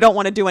don't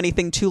want to do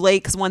anything too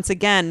late, because once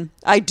again,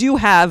 I do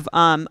have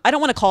I don't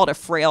want to call it a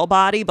frail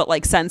body, but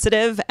like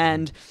sensitive,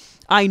 and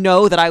I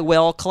know that I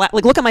will collapse.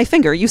 Like look at my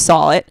finger, you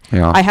saw it.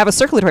 Yeah. I have a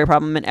circulatory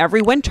problem, and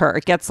every winter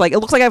it gets like, it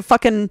looks like I have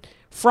fucking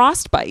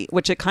frostbite,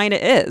 which it kind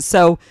of is.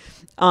 So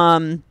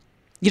you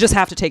just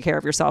have to take care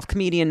of yourself.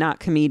 Comedian, not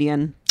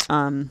comedian.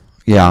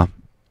 Yeah.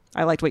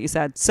 I liked what you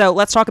said. So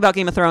let's talk about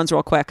Game of Thrones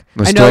real quick.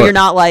 Let's I know do you're it.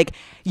 not like,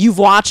 you've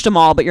watched them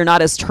all, but you're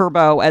not as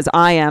turbo as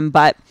I am.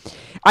 But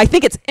I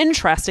think it's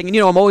interesting. And,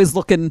 you know, I'm always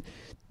looking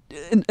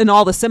in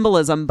all the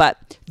symbolism,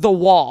 but the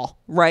wall,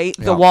 right?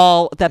 The Yeah.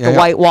 wall that the Yeah.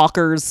 White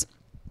Walkers,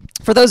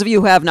 for those of you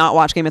who have not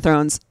watched Game of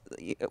Thrones,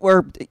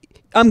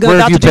 I'm Where about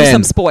have to you do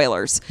some been?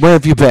 spoilers. Where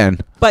have you been?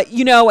 But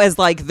you know, as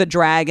like the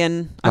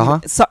dragon. Uh-huh.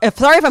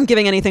 Sorry if I'm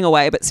giving anything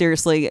away, but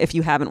seriously, if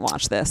you haven't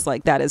watched this,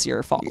 like that is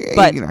your fault.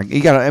 But you know,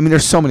 you gotta. I mean,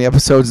 there's so many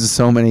episodes and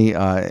so many. maybe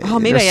I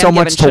there's am so much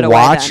giving to shit away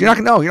watch. then. You're not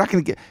gonna. No, you're not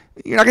gonna get.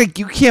 You're not gonna.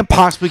 You can't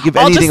possibly give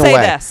I'll just anything say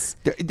away. this.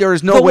 There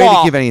is no The way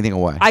wall. to give anything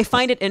away. I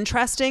find it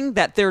interesting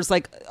that there's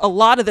like a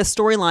lot of this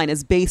storyline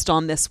is based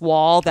on this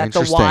wall that the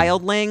Interesting.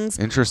 wildlings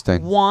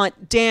Interesting.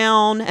 want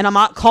down. And I'm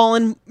not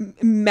calling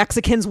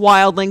Mexicans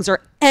wildlings or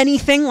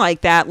anything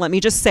like that. Let me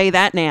just say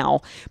that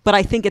now. But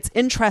I think it's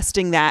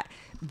interesting that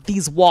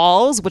these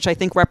walls, which I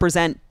think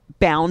represent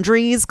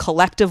boundaries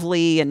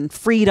collectively and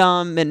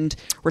freedom and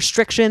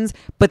restrictions,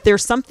 but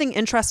there's something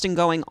interesting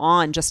going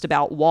on just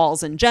about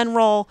walls in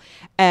general.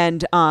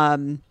 And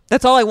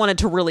that's all I wanted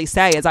to really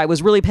say, is I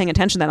was really paying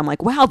attention to that. I'm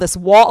like, wow, this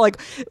wall, like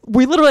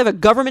we literally have a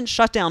government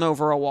shutdown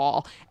over a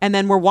wall, and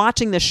then we're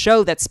watching this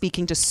show that's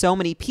speaking to so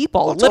many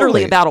people, Well,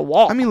 literally totally. about a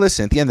wall. I mean,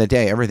 listen. At the end of the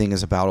day, everything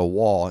is about a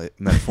wall,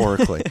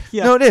 metaphorically.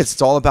 Yeah. No, it is.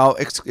 It's all about.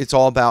 It's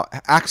all about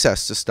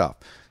access to stuff.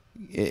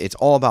 It's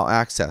all about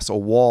access. A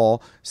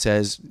wall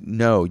says,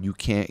 no, you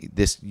can't.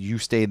 This, you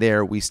stay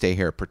there, we stay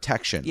here.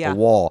 Protection. Yeah. A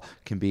wall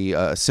can be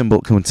a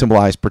symbol. Can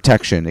symbolize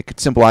protection. It could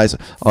symbolize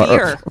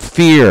Fear.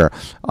 Fear.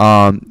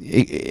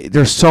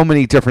 There's so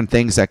many different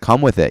things that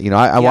come with it. You know,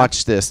 I Yeah.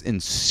 watched this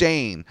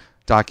insane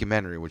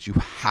documentary, which you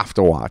have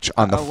to watch,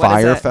 on the Uh-oh, what is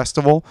Fire it?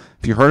 Festival.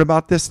 Have you heard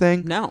about this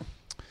thing? No.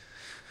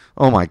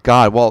 Oh my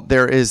God! Well,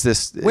 there is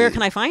this. Where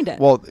can I find it?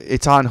 Well,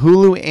 it's on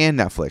Hulu and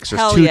Netflix. There's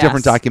Hell two yes.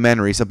 different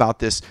documentaries about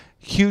this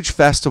huge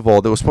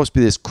festival that was supposed to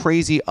be this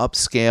crazy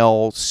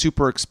upscale,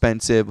 super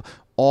expensive,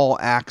 all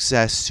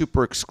access,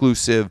 super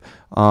exclusive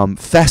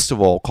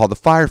festival called the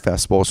Fire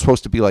Festival. It was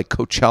supposed to be like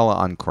Coachella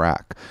on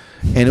crack,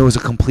 and it was a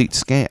complete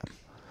scam.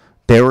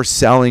 They were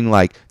selling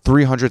like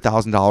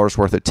 $300,000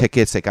 worth of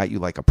tickets. They got you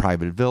like a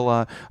private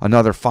villa,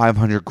 another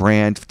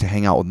 $500,000 to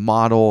hang out with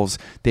models.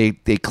 They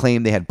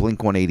claimed they had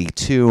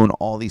Blink-182 and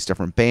all these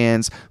different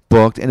bands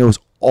booked, and it was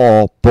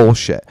all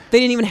bullshit. They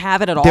didn't even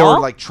have it at all. They were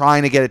like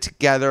trying to get it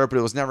together, but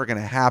it was never going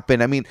to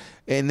happen. I mean,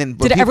 and then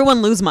Did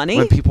everyone lose money?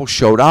 when people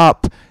showed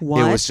up, it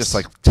What? was just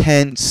like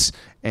tense,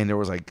 and there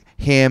was like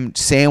ham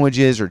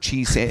sandwiches or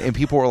cheese, and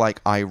people were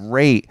like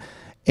irate.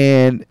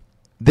 And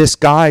this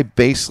guy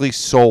basically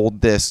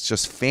sold this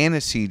just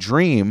fantasy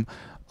dream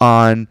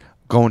on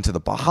going to the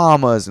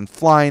Bahamas and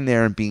flying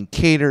there and being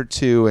catered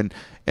to, and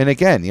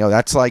again, you know,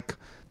 that's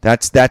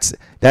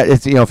that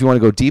is, you know, if you want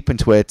to go deep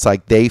into it, it's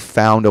like they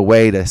found a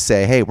way to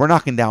say, hey, we're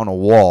knocking down a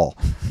wall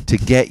to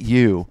get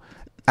you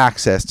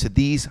access to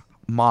these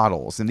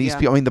models, and these Yeah.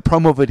 people. I mean, the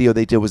promo video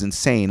they did was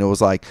insane. It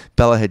was like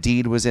Bella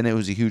Hadid was in it. It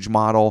was a huge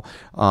model.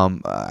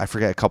 I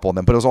forget a couple of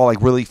them, but it was all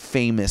like really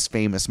famous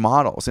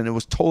models, and it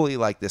was totally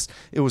like this.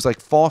 It was like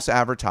false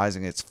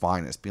advertising at its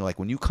finest. Being like,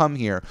 when you come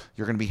here,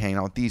 you're going to be hanging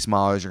out with these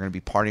models. You're going to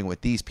be partying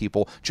with these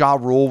people. Ja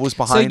Rule was So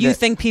behind it. you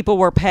think people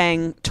were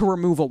paying to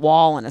remove a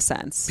wall in a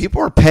sense?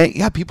 People were paying.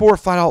 Yeah, people were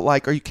flat out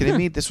like, "Are you kidding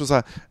me? This was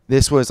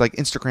like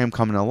Instagram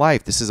coming to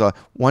life. This is a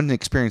one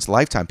experience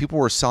lifetime." People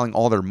were selling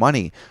all their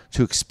money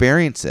to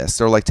experience this.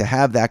 They're like, to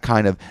have that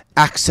kind of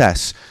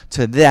access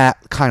to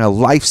that kind of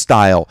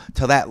lifestyle,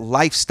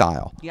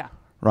 Yeah.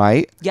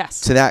 right?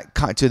 Yes.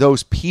 To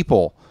those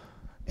people,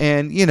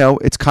 and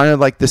it's kind of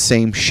like the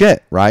same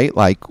shit, right?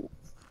 Like,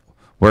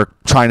 we're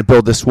trying to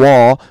build this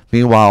wall.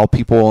 Meanwhile,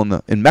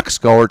 people in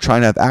Mexico are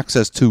trying to have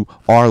access to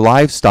our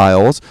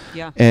lifestyles.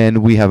 Yeah. And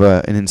we have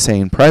an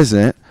insane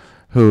president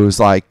who's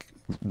like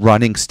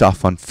running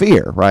stuff on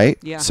fear, right?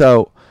 Yeah.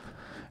 So,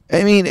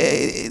 I mean,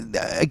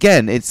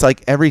 again, it's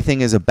like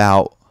everything is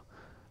about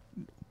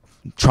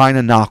trying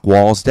to knock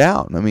walls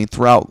down. I mean,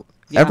 throughout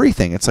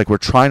everything, it's like we're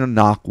trying to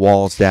knock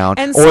walls down,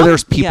 And or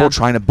there's people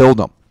trying to build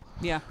them.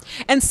 Yeah.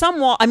 And some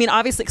wall, I mean,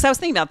 obviously, because I was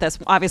thinking about this,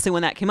 obviously,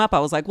 when that came up, I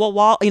was like,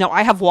 well,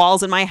 I have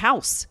walls in my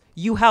house.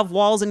 You have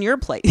walls in your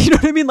place. You know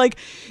what I mean? Like,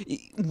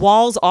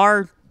 walls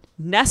are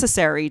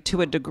necessary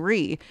to a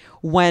degree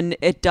when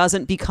it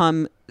doesn't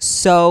become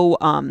so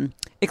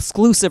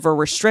exclusive or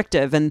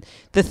restrictive. And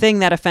the thing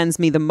that offends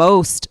me the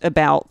most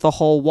about the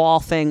whole wall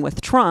thing with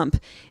Trump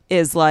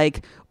is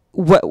like,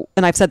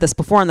 and I've said this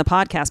before on the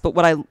podcast, but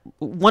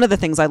one of the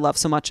things I love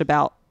so much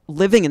about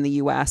living in the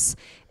U.S.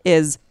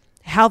 is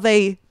how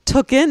they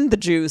took in the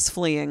Jews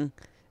fleeing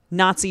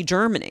Nazi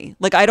Germany.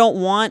 Like, I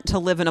don't want to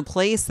live in a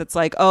place that's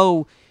like,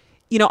 oh,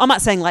 I'm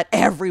not saying let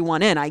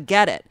everyone in. I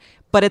get it.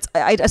 But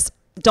I just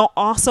don't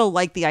also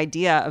like the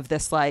idea of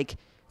this, like,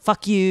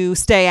 fuck you,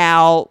 stay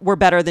out, we're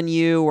better than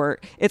you. Or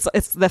it's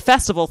the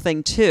festival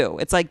thing too.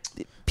 It's like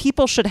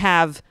people should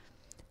have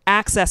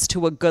access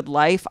to a good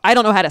life. I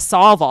don't know how to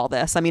solve all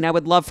this. I mean, I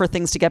would love for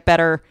things to get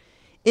better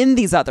in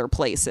these other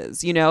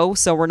places,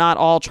 so we're not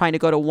all trying to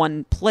go to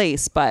one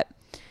place, but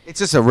it's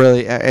just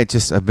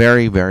a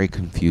very, very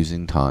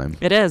confusing time.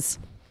 It is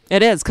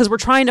because we're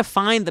trying to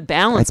find the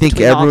balance. I think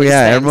between all these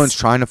things. everyone's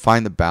trying to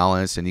find the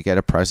balance, and you get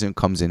a president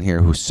who comes in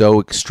here who's so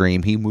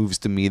extreme. He moves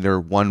the meter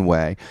one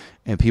way,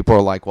 and people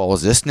are like, well,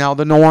 is this now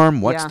the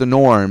norm? What's the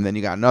norm? Then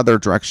you got another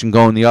direction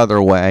going the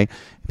other way.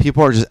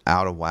 People are just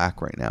out of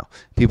whack right now.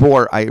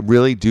 I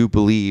really do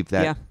believe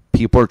that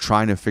people are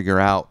trying to figure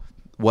out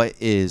what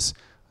is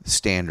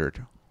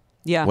standard.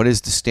 Yeah. What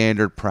is the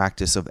standard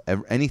practice of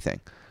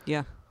anything?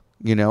 Yeah.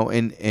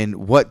 And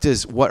what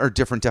are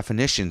different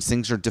definitions?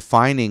 Things are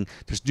defining.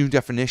 There's new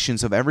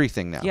definitions of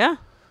everything now. Yeah.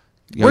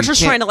 We're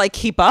just trying to like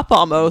keep up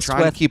almost.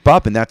 Trying to keep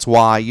up, and that's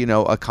why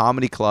a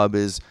comedy club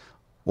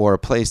or a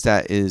place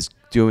that is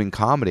doing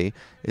comedy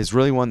is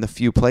really one of the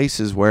few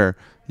places where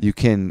you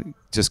can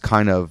just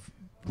kind of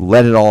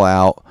let it all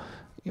out,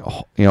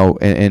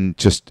 and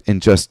just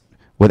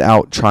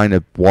without trying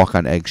to walk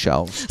on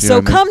eggshells.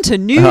 So come to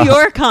New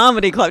York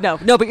Comedy Club.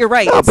 No, but you're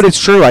right. No, but it's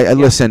true. I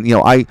listen.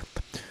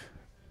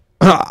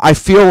 I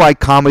feel like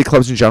comedy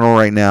clubs in general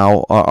right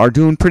now are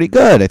doing pretty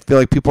good. I feel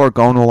like people are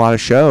going to a lot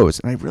of shows,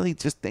 and I really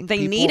just think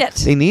they need it.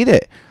 They need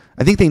it.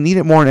 I think they need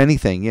it more than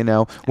anything. One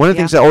of the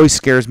things that always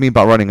scares me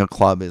about running a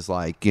club is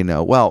like,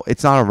 well,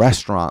 it's not a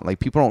restaurant. Like,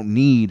 people don't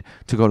need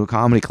to go to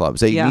comedy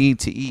clubs. They need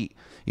to eat.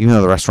 Even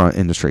though the restaurant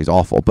industry is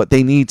awful, but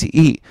they need to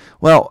eat.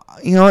 Well,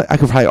 I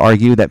could probably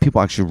argue that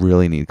people actually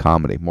really need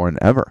comedy more than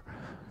ever.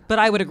 But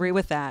I would agree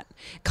with that.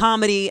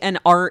 Comedy and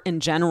art in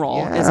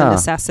general is a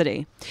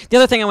necessity. The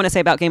other thing I want to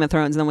say about Game of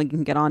Thrones, and then we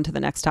can get on to the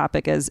next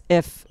topic, is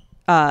if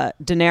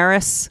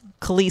Daenerys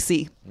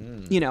Khaleesi,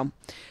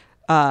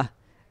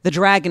 the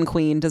Dragon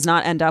Queen, does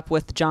not end up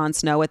with Jon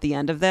Snow at the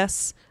end of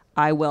this,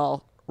 I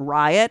will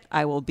riot.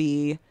 I will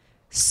be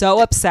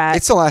so upset.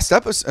 It's the last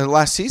episode,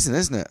 last season,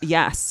 isn't it?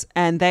 Yes,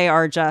 and they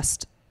are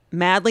just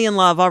madly in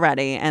love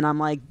already, and I'm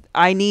like,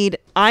 I need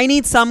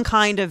some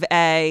kind of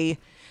I'm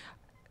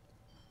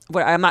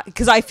not,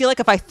 because I feel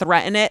like if I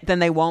threaten it, then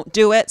they won't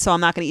do it, so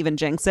I'm not going to even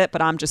jinx it.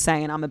 But I'm just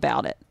saying I'm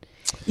about it,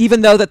 even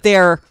though that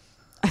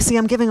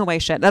I'm giving away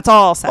shit. That's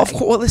all I'll say.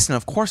 Well, listen,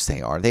 of course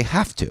they are. They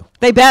have to.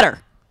 They better.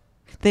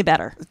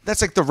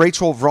 That's like the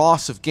Rachel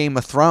Ross of Game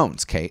of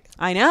Thrones, Kate.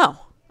 I know.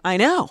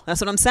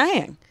 That's what I'm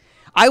saying.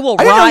 I will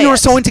riot. I didn't know you were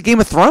so into Game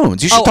of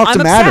Thrones. You should talk to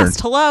Mattern. I'm obsessed.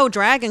 Hello,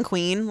 Dragon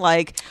Queen.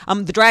 Like,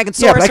 I'm the Dragon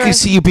Sorcerer. Sorcerer. Yeah, but I can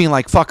see you being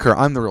like, fuck her.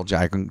 I'm the real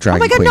Dragon Queen. Oh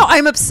my God, no.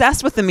 I'm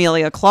obsessed with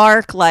Emilia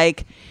Clarke.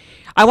 Like,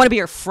 I want to be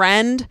her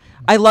friend.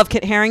 I love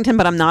Kit Harington,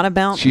 but I'm not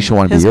about she should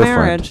want to his be your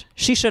marriage. Friend.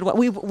 She should.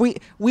 We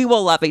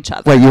will love each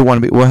other. Wait, you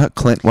want to be what?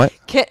 Clint? What?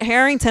 Kit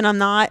Harington. I'm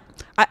not.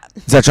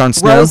 Is that Jon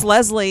Snow? Rose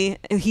Leslie.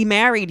 He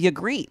married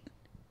Ygritte.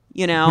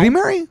 Did he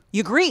marry?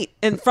 Ygritte,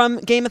 and from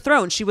Game of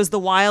thrones, she was the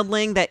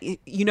wildling that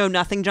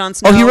nothing. Jon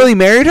Snow. Oh, he really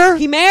married her?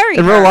 He married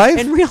in her real life.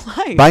 In real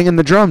life, banging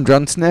the drum,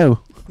 Jon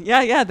Snow.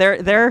 Yeah.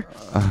 They're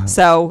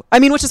so. I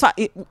mean, which is fine.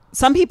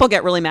 Some people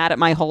get really mad at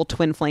my whole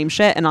twin flame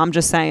shit, and I'm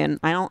just saying,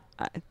 I don't.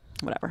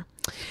 whatever.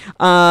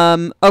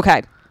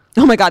 Okay.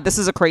 Oh my God, this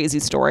is a crazy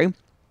story.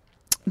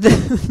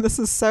 This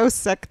is so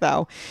sick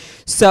though.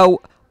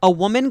 So a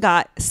woman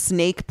got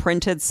snake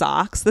printed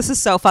socks. This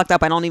is so fucked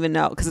up. I don't even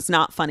know because it's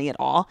not funny at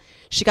all.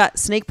 She got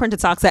snake printed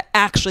socks that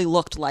actually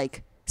looked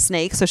like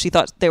snakes. So she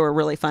thought they were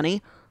really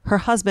funny. Her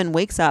husband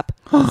wakes up,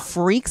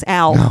 freaks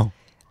out, No.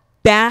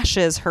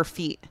 bashes her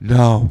feet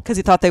No. because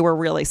he thought they were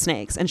really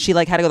snakes. And she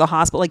like had to go to the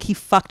hospital. Like he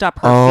fucked up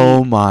her feet.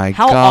 Oh my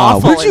How God.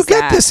 awful Where'd you is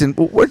get that? this? And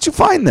where'd you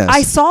find this?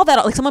 I saw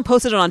that like someone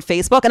posted it on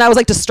Facebook and I was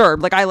like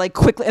disturbed. Like I like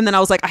quickly and then I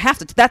was like I have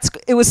to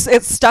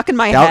it's stuck in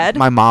my head.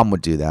 My mom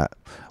would do that.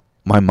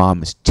 My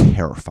mom is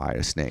terrified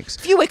of snakes.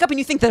 If you wake up and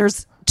you think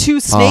there's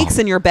two snakes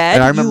in your bed,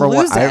 And I remember you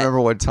lose I it.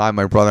 remember one time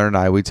my brother and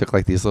I, we took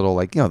like these little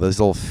like, those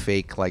little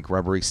fake like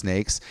rubbery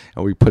snakes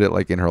and we put it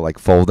like in her like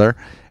folder.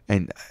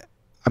 And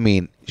I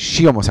mean,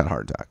 she almost had a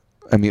heart attack.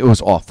 I mean, it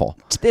was awful.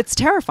 It's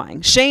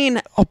terrifying. Shane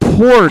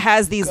Poor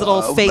has these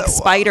little fake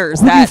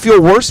spiders Who do you that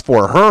feel worse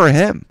for, her or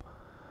him?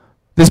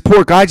 This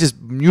poor guy just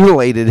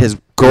mutilated his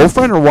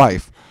girlfriend or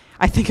wife.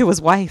 I think it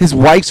was wife. His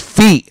wife's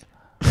feet.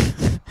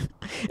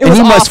 It And was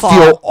he must awful.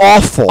 feel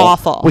awful.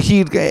 Awful. Well, She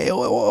her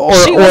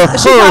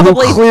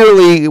probably- who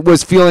clearly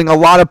was feeling a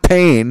lot of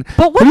pain.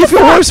 But what who do you the feel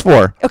fuck? worse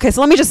for? Okay,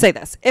 so let me just say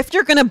this. If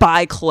you're going to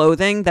buy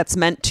clothing that's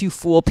meant to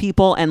fool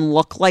people and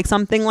look like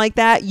something like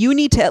that, you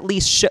need to at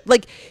least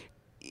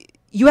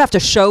you have to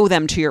show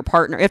them to your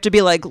partner. You have to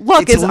be like,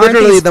 look, It's aren't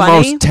literally these the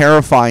funny? most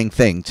terrifying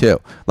thing too.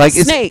 Like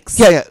Snakes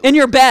Yeah. in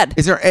your bed.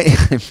 Is there?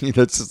 I mean,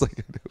 that's just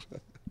like.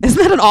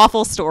 Isn't that an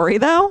awful story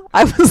though?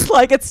 I was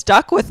like, it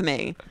stuck with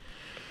me.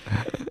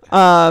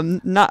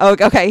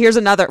 Okay, here's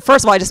another.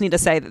 First of all, I just need to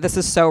say that this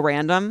is so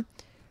random.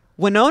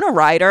 Winona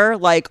Ryder,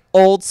 like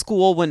old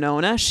school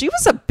Winona, she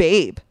was a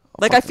babe.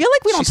 Like I feel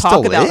like we don't She talk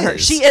still about her.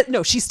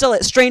 is. She's still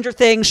at Stranger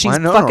Things. She's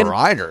Winona fucking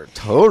Ryder,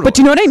 totally. But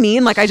you know what I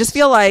mean? Like I just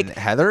feel like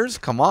Heather's,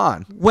 come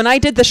on. when I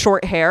did the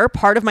short hair,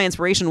 part of my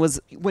inspiration was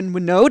when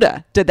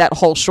Winona did that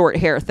whole short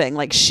hair thing.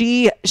 Like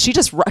she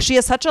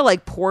has such a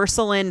like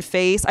porcelain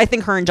face. I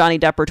think her and Johnny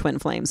Depp are twin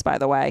flames, by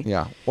the way.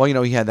 Yeah. Well,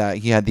 he had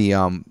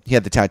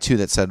the tattoo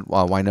that said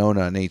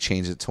Winona, and he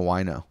changed it to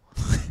Wino.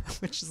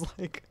 Which is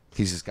like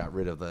He's just got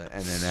rid of the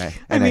NNA.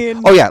 I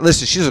mean- oh yeah,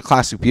 listen, she's a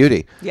classic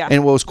beauty. Yeah.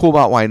 And what was cool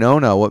about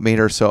Winona, what made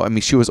her so, I mean,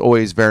 she was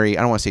always very,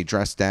 I don't want to say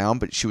dressed down,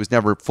 but she was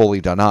never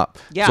fully done up.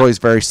 Yeah. She was always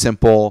very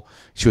simple.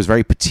 She was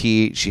very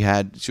petite. She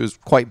was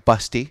quite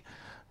busty.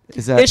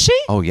 Is she?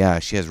 Oh yeah,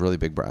 she has really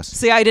big breasts.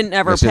 See, I didn't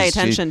ever Yeah, pay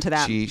attention to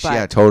that. but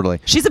yeah,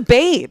 totally. She's a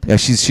babe. Yeah,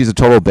 she's a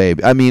total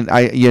babe. I mean,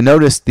 you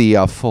noticed the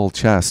full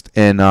chest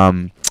in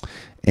Edward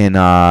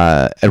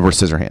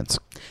Scissorhands.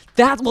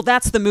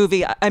 That's the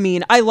movie. I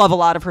mean, I love a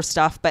lot of her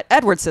stuff, but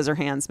Edward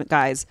Scissorhands,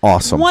 guys,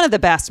 Awesome. one of the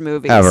best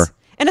movies Ever.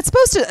 And it's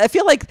supposed to. I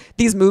feel like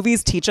these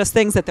movies teach us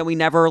things that we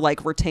never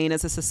like retain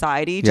as a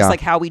society. Just Yeah.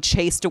 like how we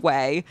chased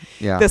away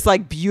Yeah. this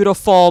like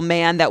beautiful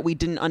man that we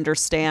didn't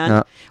understand.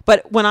 Yeah.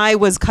 But when I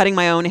was cutting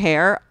my own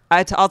hair,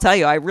 I'll tell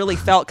you, I really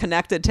felt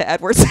connected to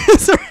Edward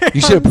Scissorhands.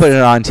 You should have put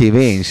it on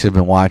TV and you should have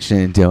been watching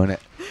it and doing it.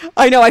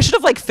 I know. I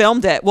should have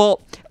filmed it. Well,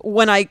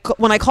 when I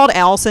called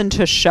Allison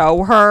to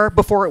show her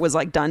before it was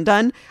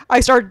done, I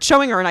started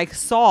showing her and I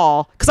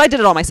saw, because I did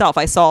it all myself.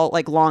 I saw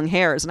long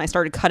hairs and I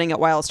started cutting it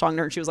while I was talking to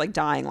her and she was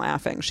dying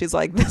laughing. She's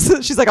like,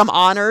 she's like, I'm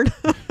honored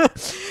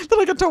that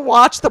I get to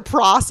watch the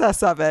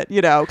process of it,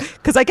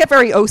 because I get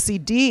very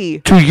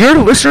OCD. Do your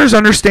listeners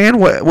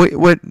understand what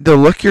the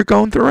look you're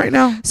going through right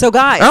now? So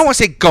guys, I don't want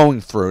to say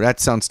going through.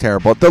 That sounds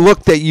terrible. The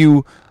look that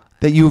you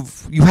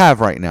have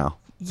right now.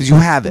 Because you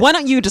have it. why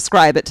don't you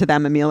describe it to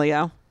them,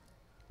 Emilio?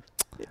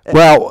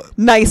 Well,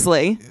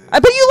 Nicely.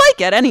 But you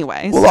like it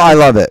anyway. well, I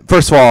love it.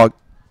 First of all,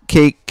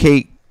 Kate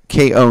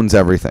owns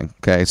everything.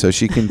 Okay, so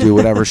she can do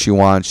whatever she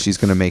wants. She's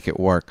gonna make it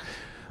work.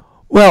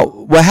 Well,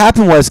 what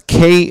happened was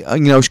Kate.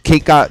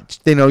 Kate got.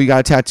 You got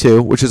a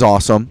tattoo, which is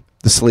awesome.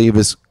 The sleeve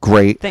is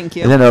great. Thank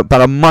you. And then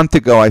about a month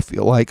ago, I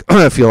feel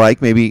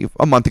like maybe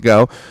a month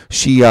ago,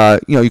 she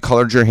you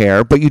colored your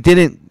hair, but you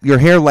didn't. Your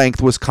hair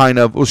length was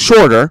was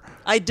shorter.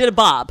 I did a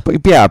bob.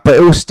 But but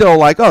it was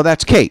still oh,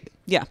 that's Kate.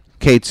 Yeah.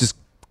 Kate's just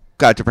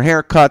got a different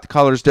haircut. The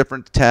color's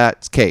different.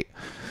 It's Kate.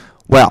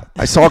 Well,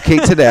 I saw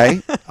Kate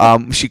today.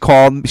 She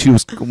called. She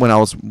was when I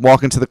was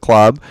walking to the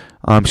club.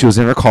 She was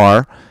in her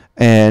car,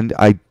 and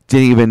I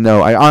didn't even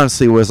know. I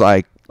honestly was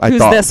like, Who's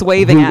thought, this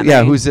waving at me?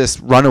 Yeah, who's this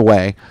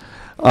runaway?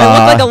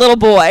 I look like a little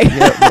boy.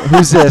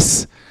 Who's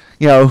this?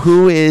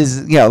 Who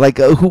is?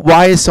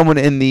 Why is someone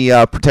in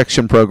the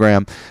protection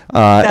program?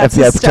 That's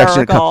FBI protection.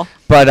 hysterical.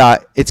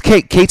 But it's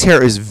Kate. Kate's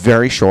hair is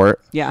very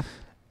short. Yeah.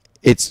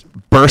 It's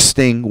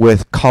bursting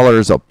with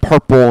colors of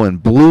purple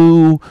and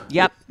blue.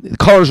 Yep. The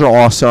colors are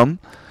awesome.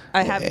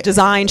 I have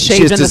design She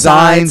shades has in the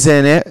designs sides.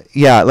 in it.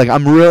 Yeah,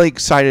 I'm really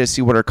excited to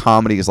see what her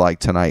comedy is like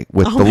tonight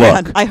with Oh the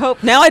man, look. I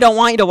hope now I don't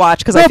want you to watch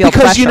because I Well, feel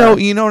because pressure.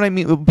 you know what I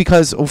mean.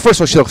 Because first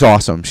of all, she looks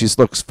awesome. She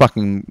looks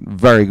fucking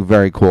very,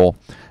 very cool,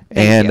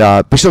 Thank you.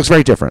 but she looks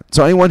very different.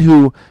 So anyone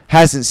who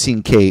hasn't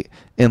seen Kate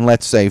in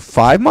let's say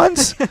 5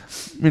 months,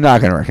 you're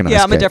not gonna recognize.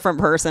 Yeah, I'm a Kate. different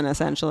person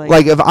essentially.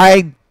 Like if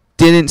I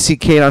didn't see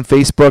Kate on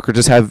Facebook or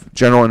just have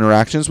general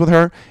interactions with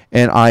her,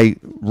 and I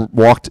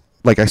walked,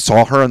 like I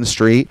saw her on the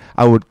street,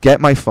 I would get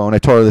my phone. I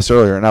told her this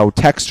earlier, and I would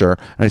text her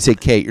and I'd say,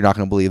 Kate, you're not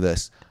going to believe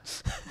this.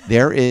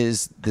 There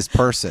is this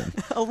person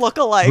A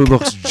look-alike. who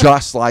looks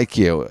just like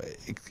you,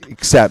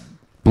 except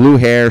blue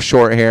hair,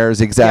 short hair,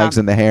 zigzags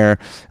in the hair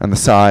on the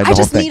side. I the whole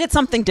just thing. needed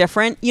something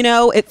different. You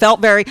know, it felt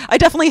very. I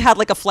definitely had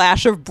like a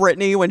flash of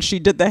Britney when she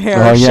did the hair.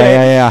 Oh, yeah, shit,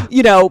 yeah.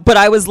 You know, but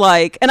I was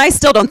like, and I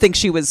still don't think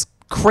she was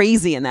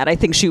crazy in that. I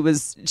think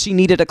she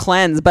needed a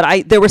cleanse,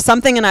 but there was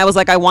something, and I was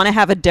like, I want to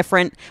have a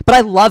different, but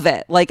I love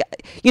it. Like,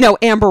 you know,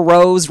 Amber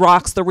Rose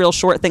rocks the real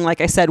short thing. Like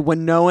I said,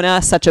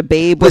 Winona, such a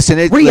babe. Listen,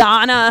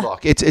 Rihanna.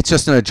 Look, it's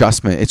just an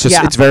adjustment. It's just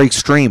Yeah. it's very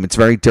extreme. It's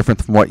very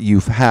different from what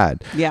you've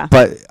had. Yeah.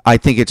 But I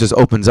think it just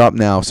opens up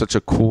now such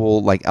a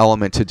cool like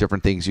element to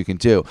different things you can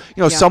do.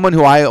 You know, Yeah. someone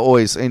who I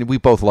always, and we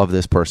both love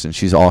this person.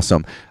 She's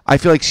awesome. I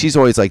feel like she's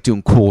always like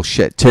doing cool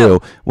shit too.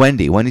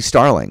 Yeah. Wendy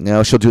Starling. You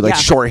know, she'll do like Yeah.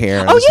 short hair.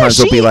 And Oh, yeah, sometimes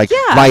it'll be she- like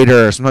yeah.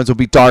 lighter. Sometimes it'll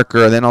be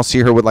darker. Then I'll see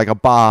her with like a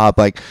bob.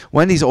 Like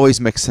Wendy's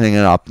always mixing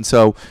it up. And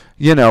so,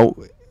 you know,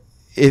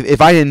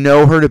 if I didn't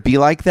know her to be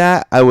like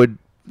that, I would,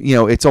 you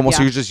know, it's almost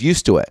Yeah. you're just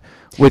used to it.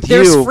 With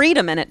There's you,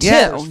 freedom in it too.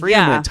 yeah, there's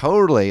freedom in Yeah. it,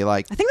 totally.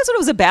 Like, I think that's what it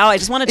was about. I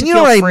just wanted to and you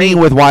feel know what free. I mean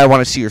with why I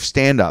want to see your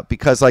stand up,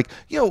 because like,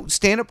 you know,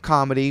 stand up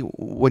comedy,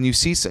 when you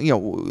see, you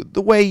know,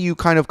 the way you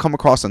kind of come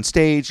across on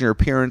stage, your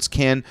appearance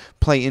can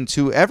play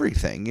into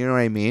everything. You know what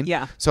I mean?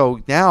 Yeah. So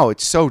now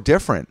it's so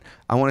different.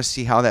 I want to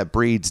see how that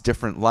breeds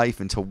different life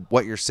into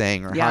what you're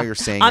saying or Yeah. how you're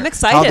saying I'm it.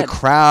 excited. How the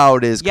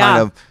crowd is Yeah.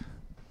 kind of.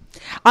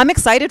 I'm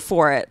excited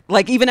for it.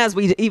 Like even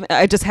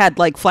I just had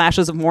like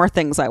flashes of more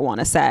things I want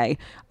to say.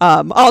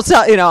 I'll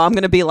tell you know I'm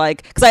gonna be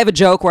like, because I have a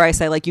joke where I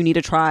say like you need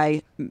to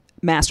try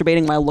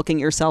masturbating while looking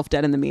yourself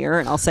dead in the mirror,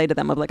 and I'll say to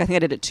them, I'm like, I think I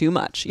did it too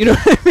much. You know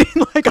what I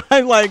mean? Like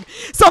I'm like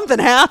something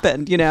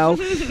happened. You know,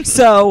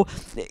 so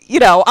you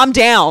know I'm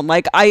down.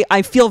 Like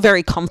I feel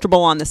very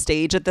comfortable on the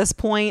stage at this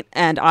point,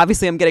 and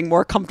obviously I'm getting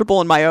more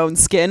comfortable in my own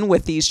skin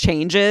with these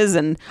changes,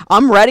 and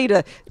I'm ready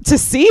to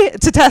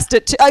test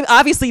it.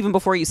 Obviously, even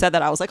before you said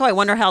that, I was like, oh, I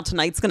wonder how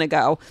tonight's gonna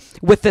go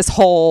with this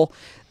whole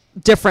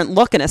different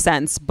look in a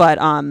sense. But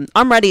I'm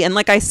ready, and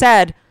like I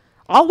said,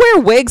 I'll wear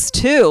wigs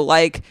too.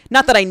 Like,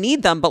 not that I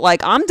need them, but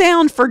like I'm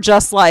down for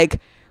just like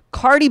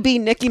Cardi B,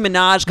 Nicki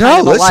Minaj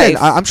kind of a listen, life.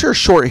 I'm sure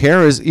short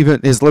hair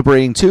is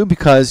liberating too,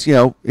 because you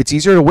know it's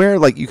easier to wear.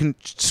 Like you can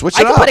switch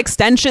I it can up. put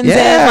extensions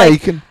Yeah, in. Like, you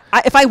can.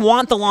 if I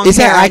want the long Is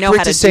hair, that I know accurate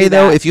how to to say do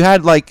though? that. If you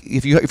had like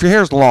if your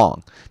hair is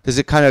long, does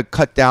it kind of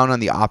cut down on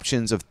the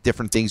options of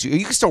different things?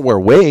 You can still wear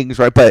wigs,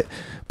 right? But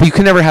you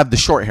can never have the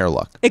short hair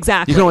look.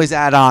 Exactly. You can always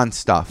add on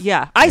stuff.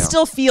 Yeah, I you know.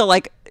 still feel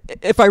like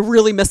if I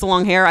really miss the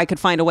long hair, I could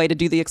find a way to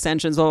do the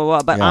extensions, blah, blah,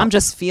 blah. But Yeah. I'm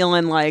just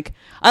feeling like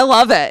I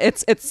love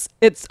it. It's.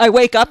 I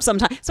wake up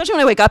sometimes, especially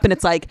when I wake up and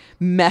it's like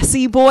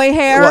messy boy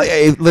hair.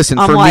 Well, listen,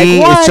 I'm for like, me,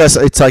 what?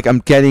 it's like I'm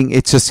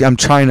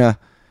trying to.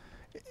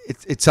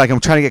 It's like I'm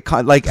trying to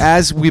get like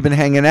as we've been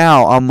hanging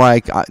out. I'm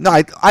like,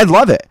 I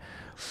love it,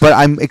 but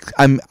I'm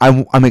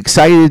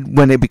excited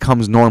when it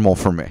becomes normal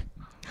for me.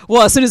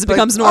 Well, as soon as it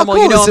becomes oh, normal,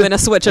 cool, you know is I'm it- going to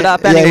switch it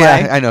up yeah, anyway.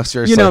 yeah, I know,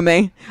 seriously. You know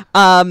me.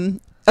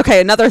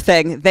 Okay, another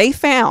thing. They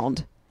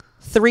found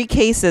 3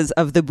 cases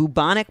of the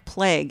bubonic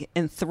plague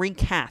in 3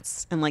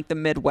 cats in like the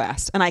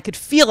Midwest, and I could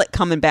feel it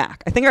coming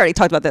back. I think I already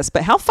talked about this,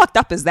 but how fucked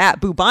up is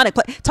that? Bubonic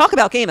plague. Talk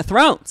about Game of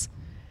Thrones.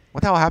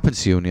 What the hell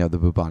happens to you when you have the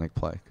bubonic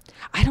plague?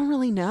 I don't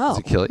really know. Does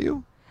it kill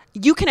you?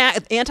 You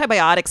can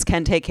antibiotics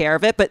can take care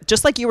of it, but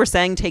just like you were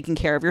saying, taking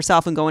care of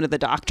yourself and going to the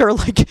doctor,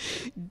 like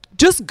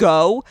just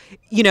go.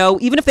 You know,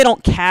 even if they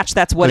don't catch,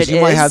 that's what it 'Cause is.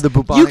 you might have the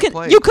bubonic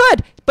plague. You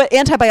could, but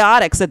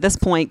antibiotics at this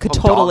point could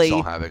totally.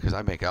 Dogs don't have it because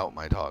I make out with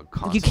my dog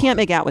constantly. You can't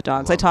make out with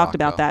dogs. I love talked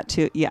about vodka. that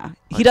too. Yeah,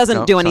 he Like, doesn't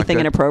no, do it's not anything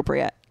good.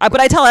 inappropriate. But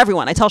I tell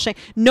everyone. I tell Shane,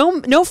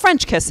 no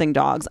French kissing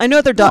dogs. I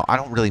know they're No, dogs. I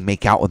don't really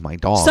make out with my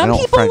dog. I Some don't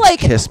people French like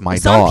kiss my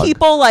some dog.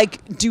 people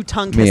like do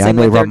tongue Me, kissing I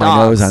may with their rub my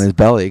dogs. nose on his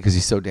belly because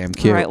he's so damn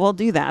cute. All right, well,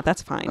 do that.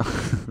 That's fine.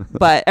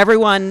 But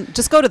everyone,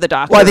 just go to the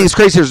doctor. Well, I think it's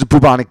crazy. There's a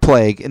bubonic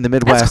plague in the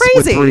Midwest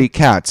with crazy. 3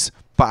 cats,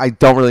 but I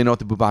don't really know what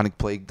the bubonic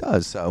plague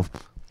does. So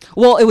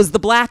Well, it was the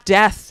Black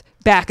Death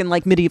back in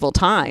like medieval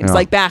times, Yeah.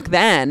 like back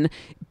then.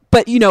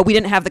 But, you know, we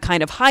didn't have the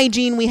kind of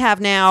hygiene we have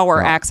now or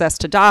No. access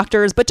to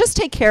doctors. But just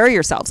take care of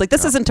yourselves. Like,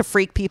 this isn't to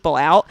freak people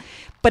out,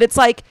 but it's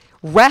like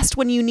rest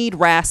when you need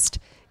rest,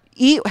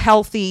 eat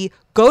healthy,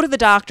 go to the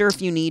doctor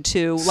if you need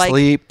to. Like,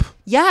 sleep.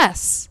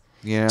 yes.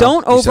 Yeah,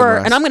 Don't you said over,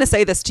 rest. and I'm going to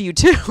say this to you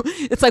too.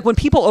 It's like when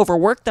people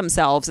overwork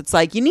themselves, it's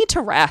like you need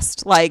to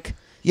rest. Like,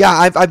 Yeah,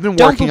 I've been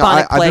Don't working on.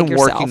 bubonic I've plague been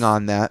yourself. working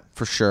on that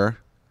for sure.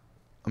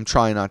 I'm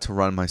trying not to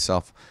run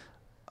myself.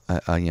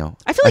 You know,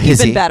 I feel a like you've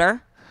been hizzy.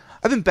 better.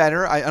 I've been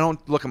better. I don't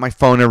look at my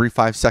phone every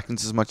 5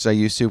 seconds as much as I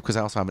used to because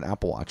I also have an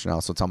Apple Watch now,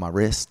 so it's on my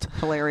wrist.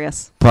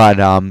 Hilarious. But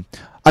I'm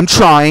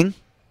trying.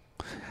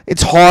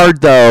 It's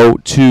hard though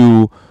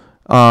to.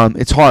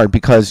 It's hard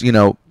because you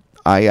know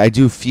I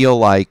do feel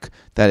like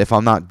that if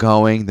I'm not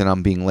going, then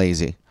I'm being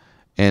lazy,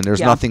 and there's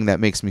Yeah. nothing that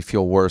makes me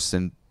feel worse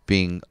than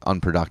being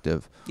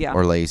unproductive Yeah.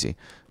 or lazy.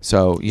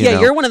 So Yeah,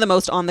 know, you're one of the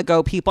most on the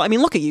go people. I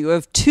mean, look at you. You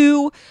have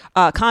 2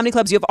 comedy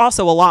clubs. You have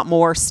also a lot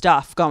more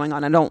stuff going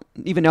on. I don't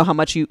even know how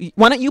much you.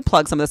 Why don't you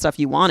plug some of the stuff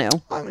you want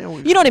to? I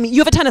mean, You know what I mean?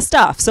 You have a ton of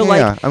stuff. So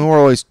yeah, I mean, we're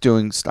always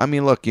doing. I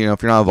mean, look, you know,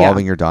 if you're not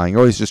evolving, Yeah. you're dying.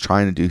 You're always just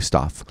trying to do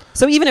stuff.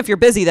 So even if you're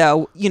busy,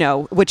 though, you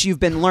know, which you've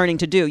been learning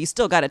to do, you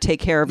still got to take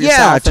care of Yeah,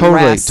 yourself. And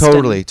totally, rest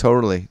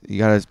totally. You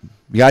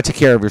gotta take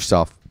care of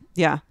yourself.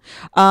 Yeah.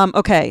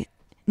 Okay.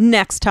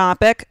 Next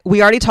topic.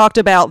 We already talked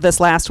about this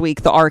last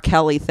week, the R.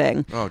 Kelly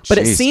thing. Oh, but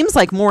it jeez. seems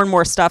like more and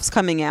more stuff's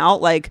coming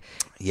out. Like,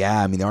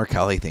 Yeah, I mean, the R.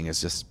 Kelly thing is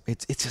just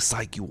it's just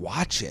like you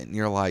watch it and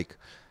you're like,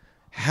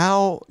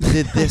 how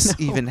did this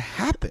even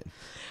happen?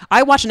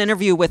 I watched an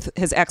interview with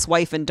his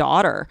ex-wife and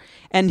daughter,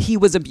 and he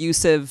was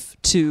abusive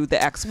to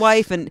the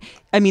ex-wife. And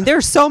I mean,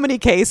 there's so many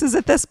cases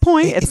at this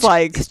point. It's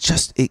like, it's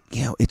just it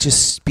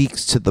just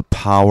speaks to the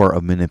power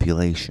of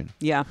manipulation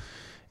yeah,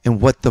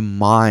 and what the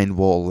mind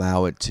will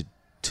allow it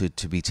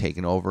to be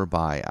taken over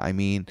by. I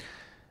mean,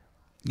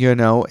 you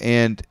know,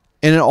 and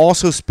it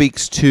also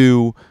speaks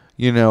to,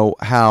 you know,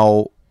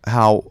 how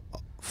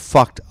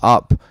fucked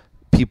up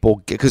people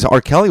get, because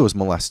R. Kelly was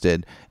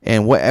molested,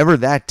 and whatever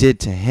that did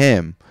to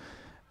him,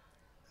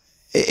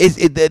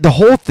 the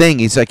whole thing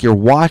is like you're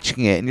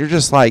watching it and you're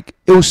just like,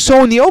 it was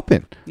so in the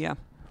open. yeah,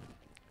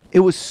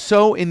 It was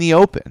so in the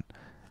open.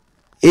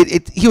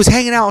 He was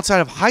hanging out outside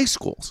of high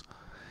schools,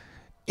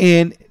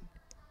 and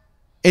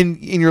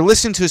you're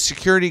listening to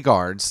security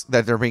guards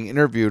that they're being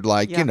interviewed,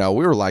 like, Yeah. you know,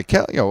 we were like,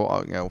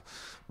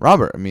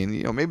 Robert, I mean,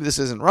 you know, maybe this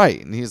isn't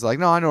right. And he's like,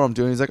 no, I know what I'm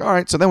doing. He's like, all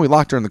right. So then we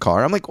locked her in the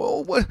car. I'm like,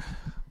 well, what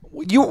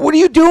are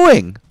you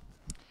doing?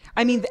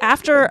 I mean,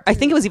 after, I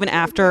think it was even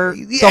after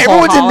the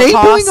Everyone's whole enabling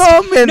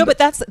Holocaust. them. And No, but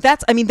that's.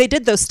 I mean, they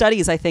did those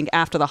studies, I think,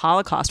 after the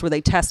Holocaust, where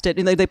they tested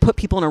and they put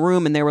people in a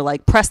room and they were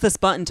like, press this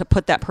button to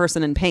put that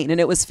person in pain,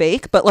 and it was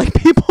fake. But like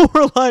people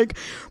were like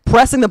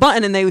pressing the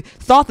button and they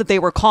thought that they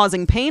were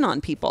causing pain on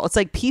people. It's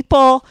like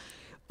people,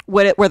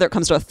 whether it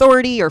comes to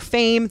authority or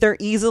fame, they're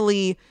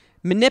easily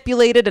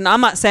manipulated. And I'm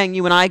not saying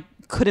you and I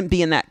couldn't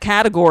be in that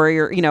category,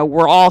 or, you know,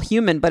 we're all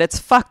human, but it's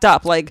fucked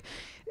up. Like,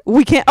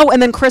 we can't. Oh,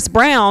 and then Chris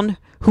Brown,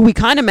 who we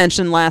kind of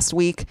mentioned last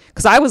week,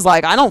 because I was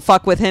like, I don't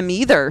fuck with him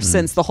either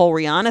since the whole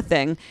Rihanna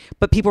thing.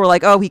 But people were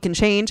like, oh, he can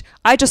change.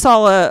 I just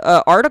saw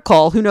a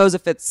article, who knows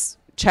if it's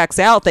checks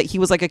out, that he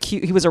was like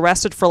he was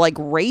arrested for like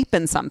rape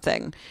and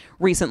something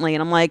recently.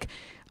 And I'm like,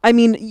 I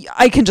mean,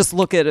 I can just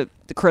look at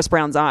Chris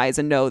Brown's eyes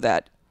and know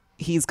that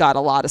he's got a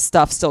lot of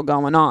stuff still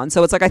going on.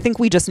 So it's like, I think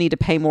we just need to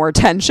pay more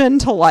attention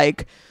to,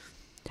 like,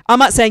 I'm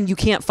not saying you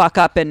can't fuck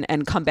up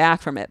and come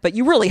back from it, but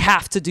you really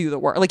have to do the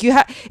work. Like,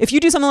 if you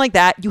do something like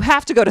that, you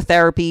have to go to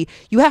therapy.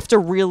 You have to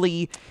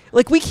really,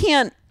 like, we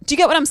can't. Do you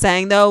get what I'm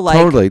saying though?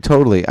 Like,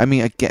 totally. I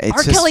mean, again,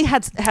 it's R. Kelly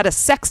had a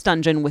sex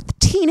dungeon with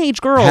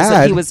teenage girls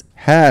that he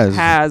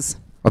has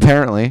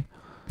apparently.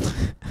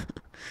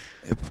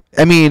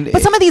 I mean,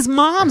 But some of these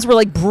moms were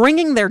like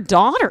bringing their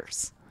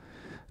daughters.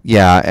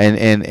 yeah,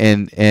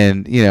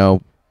 and you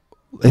know,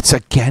 it's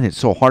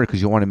so hard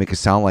because you want to make it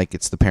sound like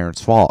it's the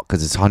parents' fault,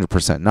 because it's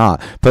 100%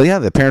 not. But yeah,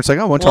 the parents like,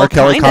 oh, I went to Well, our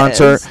Kelly kinda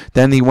concert, is.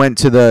 then he went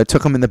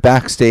took him in the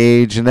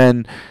backstage, and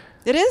then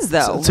It is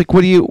though. so it's like,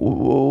 what do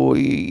you?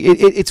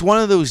 It's one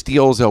of those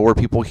deals though where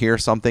people hear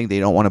something, they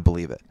don't want to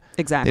believe it.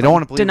 Exactly. They don't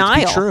want to believe it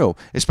Denial. to be true,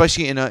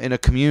 especially in a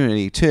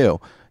community too.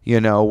 You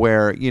know,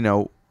 where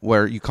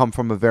you come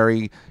from a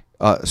very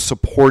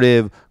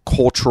supportive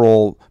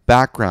cultural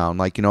background,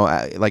 like, you know,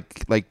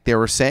 like they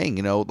were saying,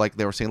 you know, like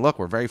they were saying, look,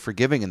 we're very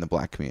forgiving in the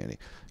black community.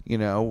 You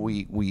know,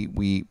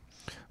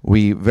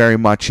 we very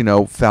much, you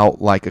know,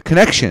 felt like a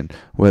connection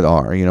with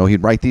R. You know,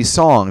 he'd write these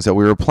songs that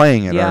we were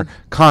playing at our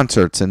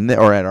concerts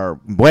or at our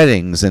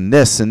weddings and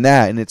this and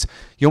that, and it's,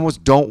 you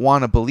almost don't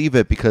want to believe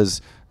it because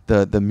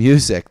the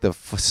music, the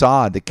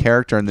facade, the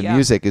character, and the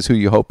music is who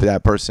you hope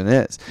that person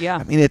is. Yeah.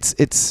 I mean,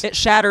 it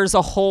shatters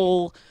a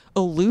whole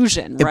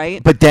illusion,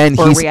 right? But then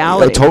Or he's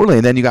reality. totally.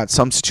 And then you got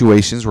some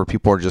situations where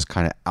people are just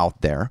kind of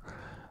out there,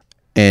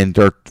 and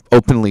they're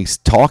openly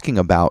talking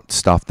about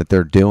stuff that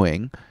they're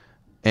doing,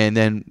 and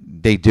then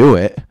they do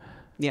it.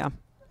 Yeah.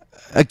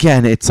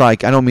 Again, it's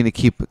like, I don't mean to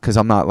keep, because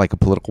I'm not like a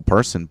political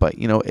person, but,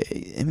 you know,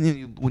 I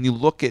mean, when you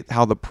look at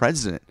how the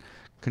president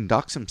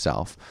conducts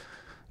himself,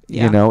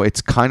 Yeah. you know,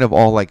 it's kind of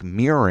all like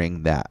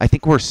mirroring that. I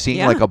think we're seeing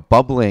Yeah. like a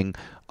bubbling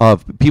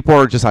of people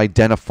are just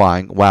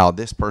identifying, wow,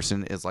 this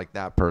person is like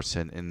that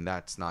person, and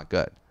that's not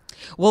good.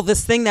 Well,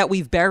 this thing that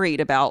we've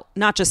buried about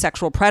not just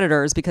sexual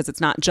predators, because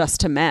it's not just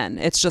to men,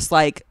 it's just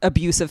like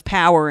abuse of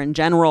power in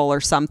general or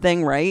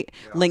something, right?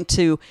 Yeah. Linked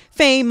to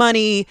fame,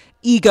 money,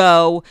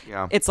 ego.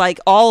 Yeah. It's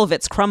like all of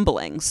it's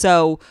crumbling.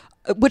 So,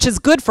 which is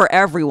good for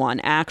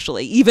everyone,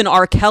 actually, even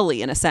R.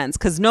 Kelly in a sense,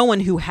 because no one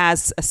who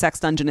has a sex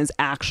dungeon is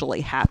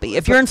actually happy.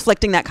 If you're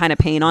inflicting that kind of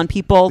pain on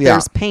people,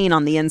 there's pain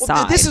on the inside.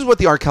 Well, this is what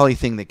the R. Kelly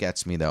thing that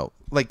gets me, though.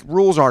 Like,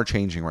 rules are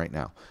changing right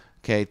now.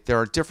 Okay, there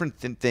are different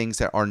things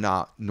that are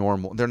not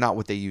normal. They're not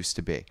what they used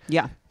to be.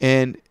 Yeah.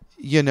 And,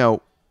 you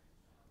know,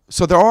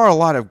 so there are a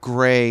lot of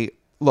gray,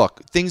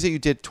 look, things that you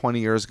did 20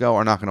 years ago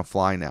are not going to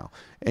fly now.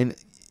 And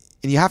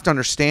you have to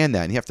understand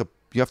that, and you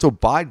have to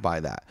abide by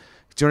that.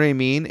 Do you know what I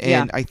mean?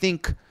 And Yeah. I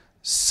think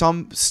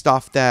some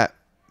stuff that,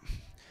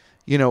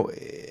 you know,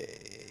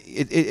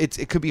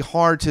 it could be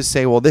hard to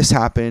say, well, this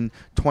happened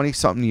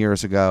 20-something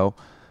years ago.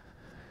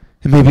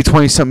 And maybe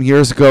 20-something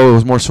years ago, it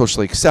was more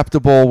socially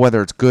acceptable,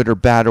 whether it's good or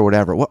bad or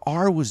whatever. What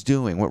R was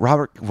doing, what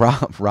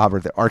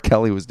that R.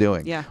 Kelly was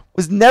doing, Yeah.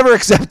 was never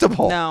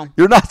acceptable. No.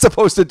 You're not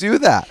supposed to do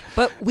that.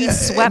 But we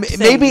swept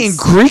Maybe in things.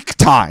 Greek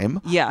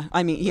time. Yeah,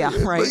 I mean, yeah,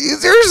 right.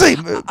 Seriously.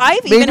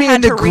 I've maybe even had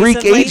in the to Greek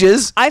recently,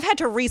 ages. I've had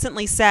to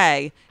recently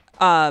say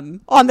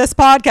on this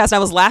podcast, I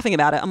was laughing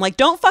about it. I'm like,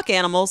 don't fuck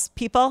animals,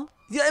 people.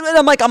 Yeah, and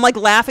I'm like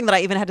laughing that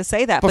I even had to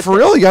say that. But for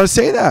real, you got to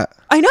say that.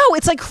 I know,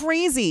 it's like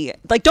crazy.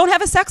 Like, don't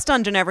have a sex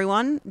dungeon,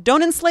 everyone.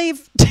 Don't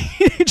enslave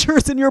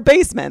teenagers in your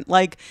basement.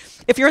 Like,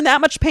 if you're in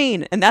that much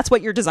pain and that's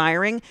what you're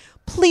desiring,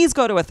 please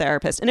go to a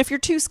therapist. And if you're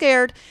too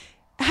scared,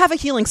 have a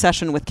healing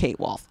session with Kate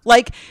Wolf.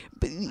 Like,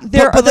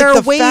 there are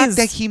the ways. fact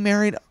that he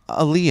married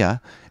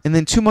Aaliyah, and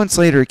then 2 months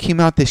later it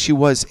came out that she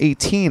was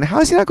 18. How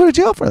is he not going to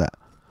jail for that?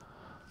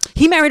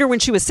 He married her when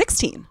she was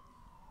 16.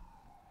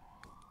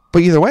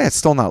 But either way, it's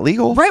still not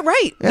legal.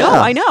 Right. Yeah. No,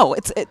 I know.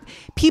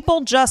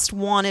 People just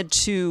wanted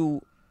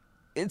to.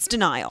 It's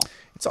denial.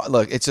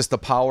 Look, it's just the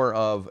power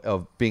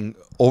of being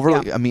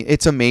overly. Yeah. I mean,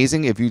 it's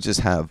amazing if you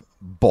just have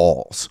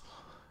balls,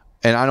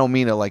 and I don't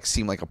mean to like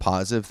seem like a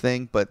positive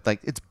thing, but like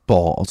it's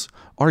balls.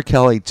 R.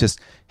 Kelly just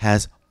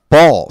has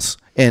balls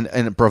and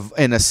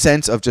a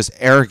sense of just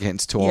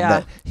arrogance to him Yeah.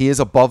 that he is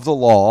above the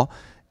law,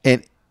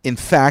 and in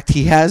fact,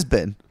 he has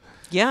been.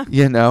 Yeah.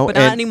 You know, but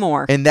not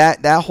anymore. And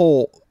that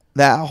whole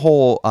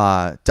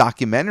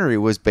documentary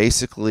was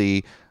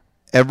basically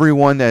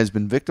everyone that has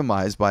been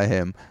victimized by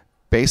him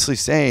basically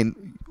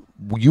saying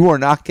you are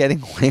not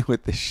getting away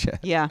with this shit.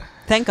 Yeah.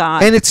 Thank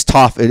God. And it's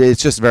tough.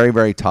 It's just very,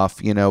 very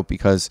tough, you know,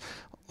 because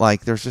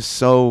like there's just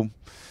so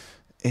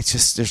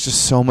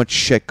much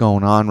shit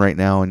going on right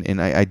now. And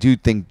I do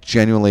think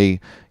genuinely,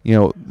 you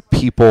know,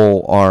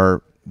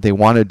 they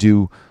want to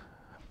do,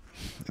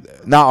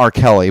 not R.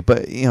 Kelly,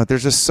 but you know,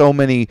 there's just so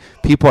many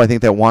people I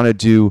think that want to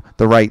do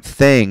the right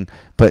thing,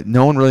 but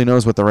no one really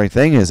knows what the right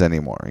thing is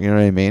anymore. You know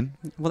what I mean?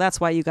 Well, that's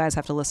why you guys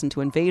have to listen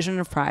to Invasion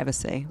of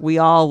Privacy. We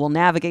all will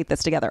navigate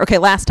this together. Okay,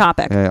 last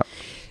topic. Yeah.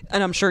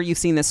 And I'm sure you've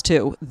seen this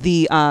too.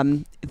 The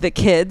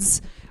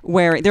kids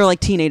they're like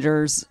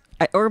teenagers,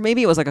 or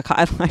maybe it was like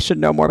I should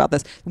know more about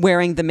this,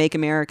 wearing the Make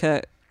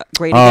America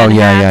Great Again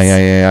hats.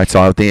 Yeah. I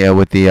saw it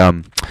with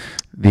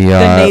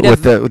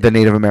the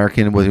Native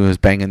American who was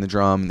banging the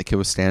drum, and the kid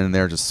was standing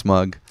there just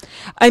smug.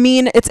 I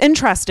mean, it's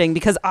interesting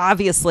because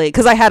obviously,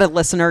 because I had a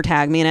listener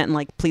tag me in it and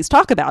like, please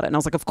talk about it. And I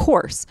was like, of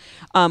course.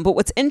 But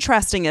what's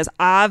interesting is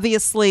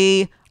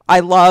obviously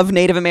I love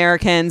Native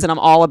Americans and I'm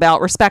all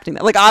about respecting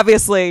them. Like,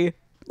 obviously,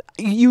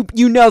 you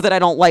know that I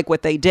don't like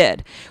what they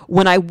did.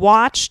 When I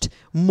watched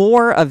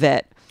more of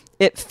it,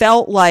 it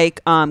felt like,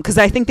 because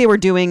I think they were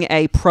doing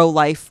a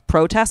pro-life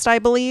protest, I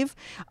believe.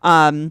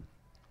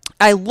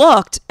 I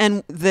looked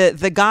and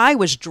the guy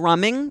was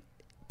drumming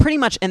pretty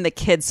much in the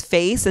kid's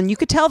face, and you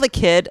could tell the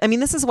kid, I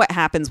mean, this is what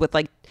happens with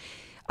like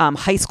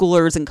high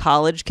schoolers and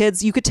college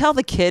kids. You could tell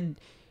the kid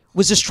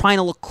was just trying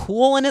to look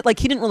cool in it. Like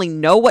he didn't really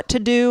know what to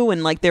do,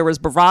 and like there was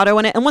bravado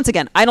in it. And once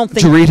again, I don't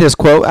think. Did you read his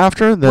quote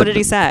after? What did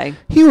he say?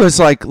 He was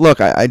like, "Look,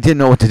 I didn't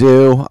know what to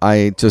do.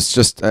 I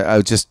just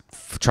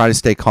try to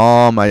stay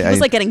calm." He was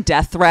like getting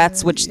death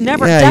threats, which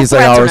never Yeah, death he's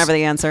like, threats I are was- never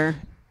the answer.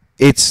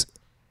 It's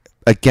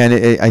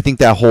again. I think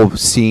that whole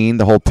scene,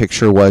 the whole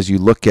picture was you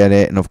look at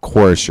it, and of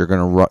course you're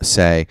going to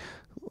say.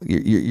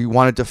 You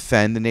want to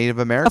defend the Native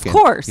American. Of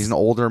course. He's an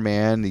older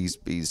man. He's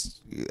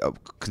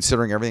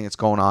considering everything that's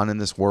going on in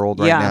this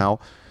world right now.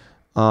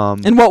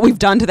 And what we've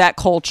done to that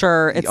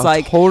culture, it's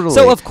like totally.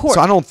 So of course,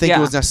 So I don't think yeah.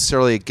 it was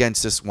necessarily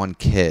against this one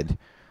kid.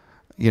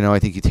 You know, I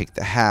think you take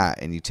the hat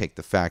and you take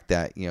the fact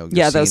that you're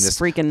seeing those this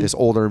freaking- this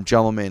older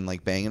gentleman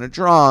like banging a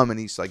drum, and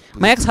he's like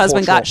My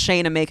ex-husband cultural- got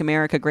Shane a Make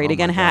America Great Oh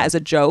Again my hat God. as a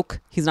joke.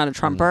 He's not a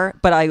Trumper,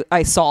 but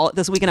I saw it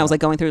this weekend. I was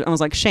like going through it. I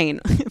was like,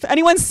 Shane, if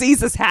anyone sees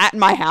this hat in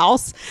my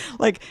house,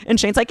 like, and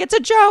Shane's like, it's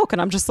a joke.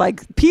 And I'm just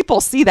like, people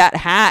see that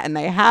hat and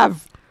they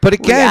have But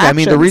again, I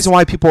mean, the reactions. reason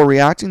why people are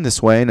reacting this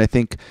way, and I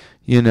think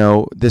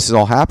this is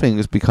all happening,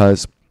 is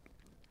because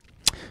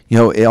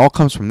it all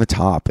comes from the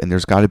top, and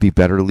there's got to be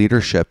better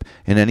leadership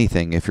in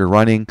anything. If you're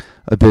running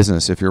a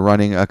business, if you're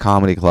running a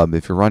comedy club,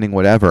 if you're running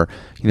whatever,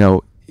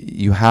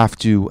 you have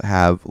to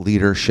have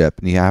leadership,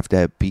 and you have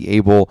to be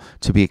able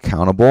to be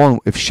accountable. And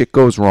if shit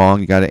goes wrong,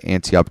 you got to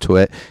ante up to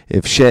it.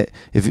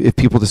 If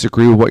people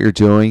disagree with what you're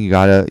doing, you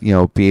got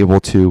to be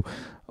able to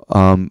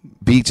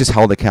be just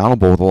held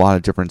accountable with a lot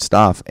of different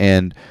stuff.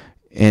 And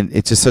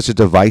it's just such a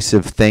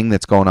divisive thing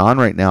that's going on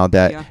right now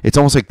that it's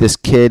almost like this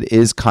kid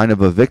is kind of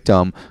a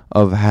victim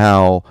of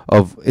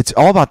it's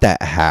all about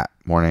that hat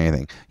more than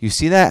anything. You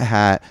see that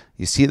hat,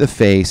 you see the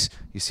face,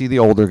 you see the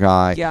older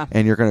guy,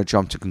 and you're going to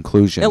jump to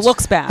conclusions. It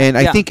looks bad. And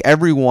I think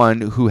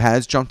everyone who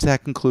has jumped to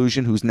that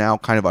conclusion, who's now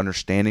kind of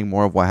understanding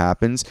more of what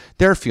happens,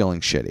 they're feeling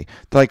shitty.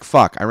 They're like,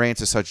 fuck, I ran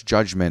into such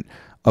judgment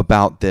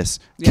about this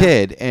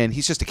kid, and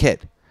he's just a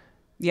kid.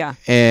 Yeah.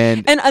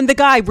 And And the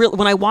guy,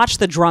 when I watched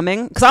the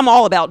drumming, because I'm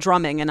all about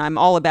drumming and I'm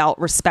all about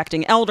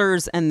respecting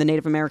elders and the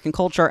Native American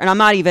culture. And I'm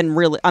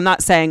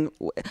not saying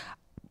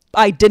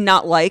I did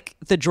not like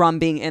the drum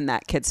being in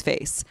that kid's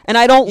face. And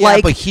I don't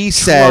like. But he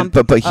said,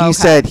 but he Okay.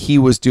 said he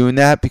was doing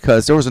that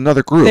because there was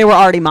another group. They were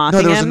already mocking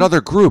No, there was him?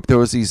 another group. There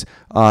was these,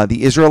 the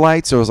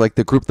Israelites. There was like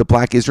the group, the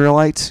Black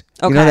Israelites.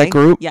 You know Okay. that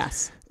group?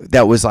 Yes.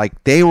 That was like,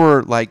 they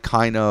were like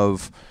kind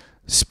of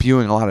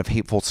spewing a lot of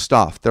hateful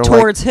stuff. They're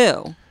Towards like,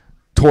 who?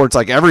 towards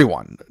like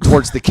everyone,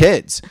 towards the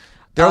kids.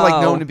 They're like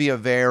Oh. known to be a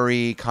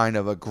very kind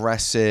of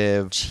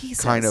aggressive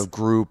Jesus. kind of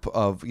group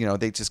of,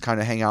 they just kind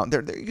of hang out.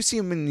 You see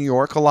them in New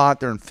York a lot.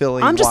 They're in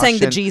Philly. I'm just saying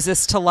to Washington.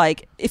 Jesus to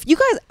like, if you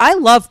guys, I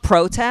love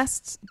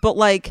protests, but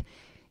like,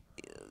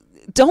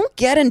 don't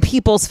get in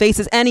people's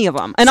faces, any of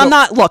them. And I'm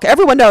not, look,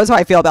 everyone knows how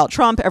I feel about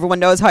Trump. Everyone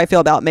knows how I feel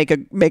about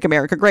make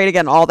America great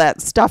again, all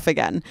that stuff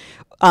again.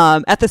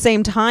 At the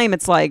same time,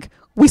 it's like,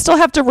 we still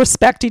have to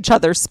respect each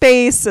other's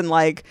space and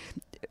like,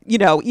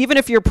 even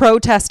if you're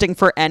protesting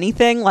for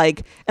anything,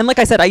 like, and like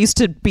I said, I used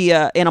to be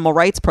a animal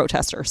rights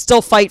protester,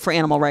 still fight for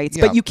animal rights,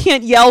 Yeah. but you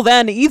can't yell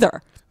then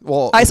either.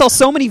 Well, I saw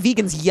so many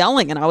vegans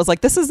yelling, and I was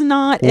like, "This is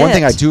not one it."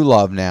 thing I do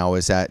love now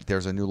is that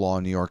there's a new law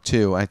in New York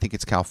too. And I think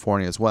it's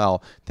California as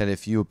well. That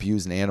if you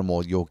abuse an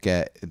animal,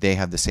 they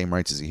have the same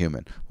rights as a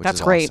human, which That's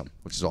is great. awesome.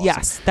 Which is awesome.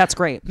 Yes, that's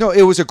great. No,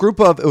 it was a group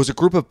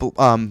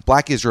of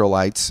Black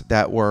Israelites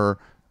that were,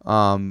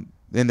 and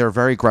they're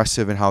very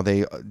aggressive in how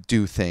they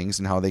do things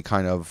and how they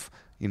kind of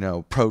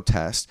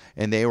protest.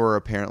 And they were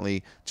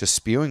apparently just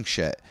spewing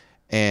shit.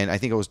 And I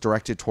think it was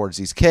directed towards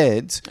these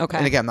kids. Okay.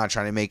 And again, I'm not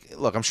trying to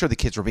look, I'm sure the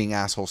kids were being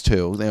assholes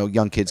too.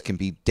 Young kids can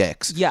be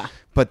dicks. Yeah.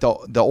 But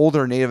the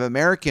older Native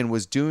American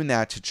was doing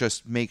that to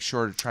just make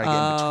sure to try to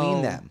get in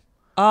between them.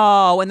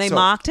 Oh, and they So-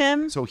 mocked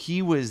him. So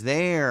he was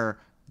there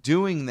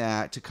doing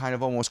that to kind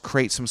of almost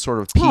create some sort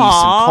of peace Aw.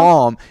 and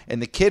calm.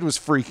 And the kid was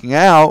freaking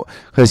out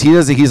because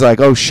he's like,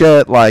 oh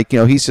shit. Like,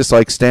 he's just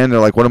like standing there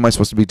like, what am I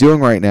supposed to be doing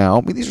right now?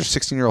 I mean, these are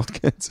 16-year-old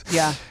kids.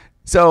 Yeah.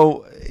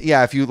 So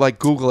yeah, if you like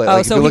Google it, Oh,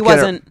 like, so if you he look at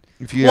it- wasn't.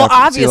 if you Well,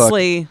 have to see, like,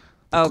 obviously.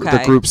 Okay.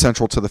 the group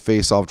central to the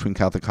face-off between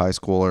Catholic high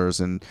schoolers,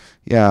 and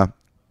yeah.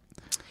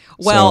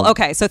 Well, So-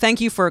 okay. So thank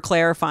you for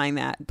clarifying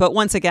that. But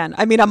once again,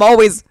 I mean, I'm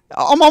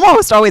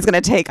almost always going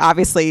to take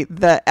obviously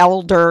the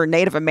elder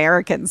Native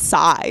American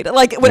side,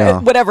 like Yeah.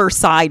 whatever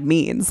side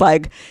means.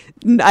 Like,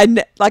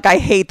 I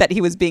hate that he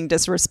was being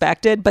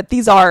disrespected, but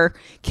these are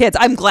kids.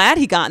 I'm glad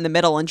he got in the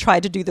middle and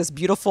tried to do this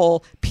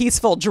beautiful,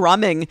 peaceful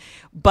drumming.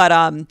 But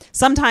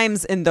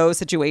sometimes in those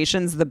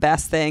situations, the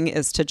best thing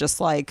is to just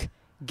like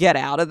get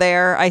out of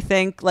there. I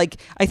think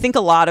a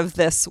lot of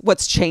this,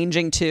 what's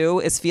changing too,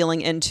 is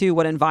feeling into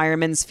what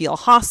environments feel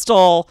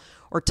hostile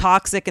or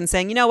toxic and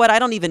saying, you know what, I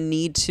don't even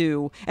need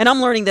to. And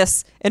I'm learning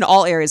this in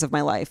all areas of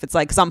my life. It's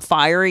like, because I'm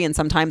fiery and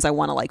sometimes I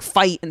want to like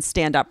fight and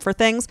stand up for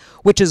things,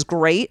 which is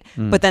great.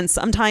 But then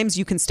sometimes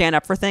you can stand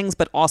up for things,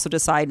 but also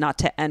decide not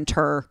to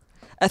enter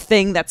a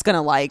thing that's going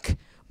to like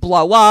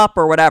blow up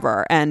or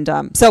whatever. And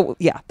so,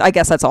 yeah, I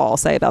guess that's all I'll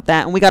say about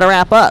that. And we got to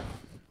wrap up.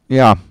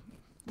 Yeah.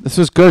 This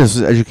was good. This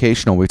was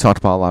educational. We talked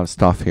about a lot of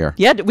stuff here.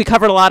 Yeah, we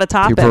covered a lot of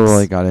topics. People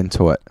really got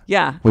into it.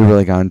 Yeah. We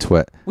really got into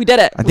it. We did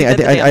it. I We think.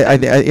 did the damn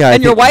thing. Yeah.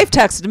 And your wife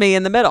texted me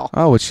in the middle.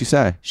 Oh, what'd she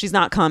say? She's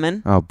not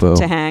coming Oh, boo.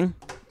 to hang.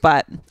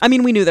 But I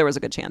mean, we knew there was a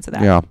good chance of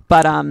that. Yeah.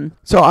 But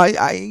So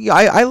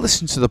I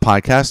listened to the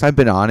podcast. I've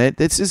been on it.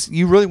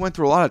 You really went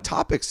through a lot of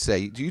topics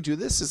today. Do you do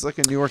this? Is like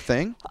a New York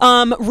thing?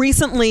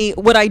 recently,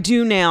 what I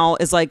do now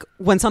is like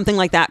when something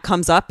like that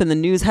comes up in the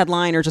news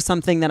headline or just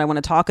something that I want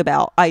to talk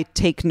about, I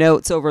take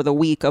notes over the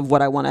week of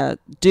what I want to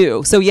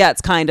do. So yeah,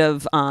 it's kind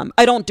of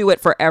I don't do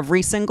it for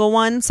every single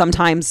one.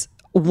 Sometimes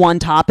one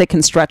topic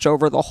can stretch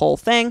over the whole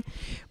thing.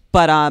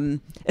 But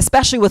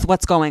especially with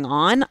what's going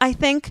on, I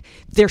think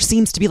there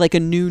seems to be like a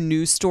new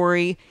news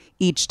story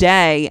each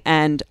day.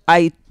 And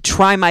I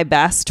try my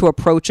best to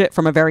approach it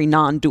from a very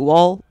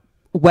non-dual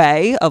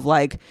way of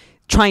like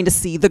trying to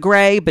see the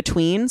gray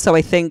between. So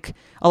I think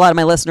a lot of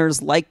my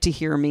listeners like to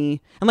hear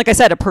me. And like I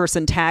said, a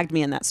person tagged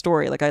me in that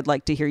story. Like, I'd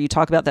like to hear you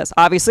talk about this.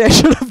 Obviously, I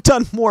should have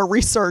done more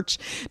research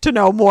to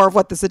know more of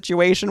what the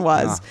situation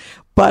was. Yeah.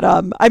 But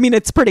I mean,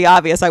 it's pretty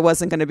obvious I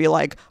wasn't going to be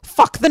like,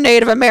 fuck the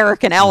Native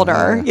American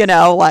elder,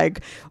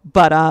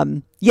 but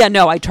yeah,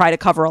 no, I try to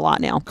cover a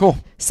lot now. Cool.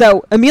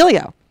 So,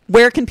 Emilio,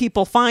 where can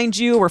people find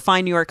you or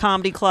find New York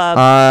Comedy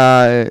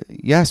Club?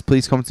 Yes,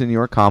 please come to New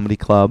York Comedy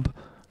Club.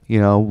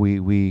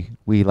 We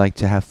like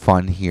to have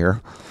fun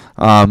here.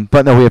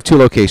 But no, we have two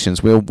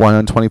locations. We have one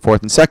on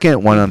 24th and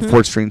 2nd, one on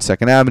 4th Street and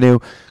 2nd Avenue.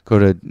 Go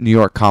to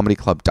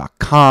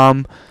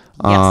newyorkcomedyclub.com.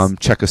 Yes.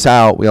 Check us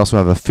out. We also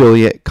have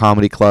affiliate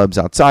comedy clubs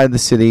outside the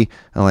city,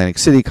 Atlantic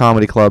City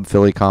Comedy Club,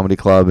 Philly Comedy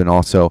Club, and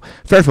also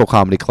Fairfield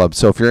Comedy Club.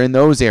 So if you're in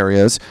those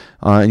areas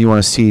and you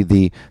want to see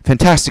the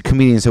fantastic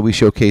comedians that we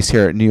showcase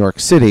here at New York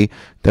City,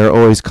 they're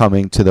always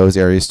coming to those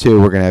areas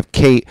too. We're going to have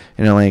Kate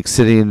in Atlantic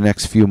City in the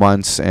next few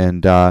months,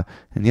 and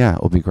yeah,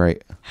 it'll be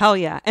great. Hell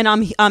yeah. And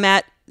I'm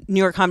at New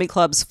York Comedy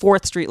Club's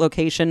 4th Street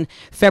location,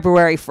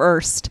 February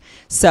 1st.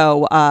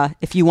 So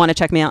if you want to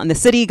check me out in the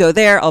city, go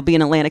there. I'll be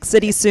in Atlantic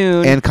City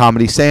soon. And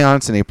Comedy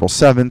Seance on April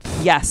 7th.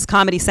 Yes,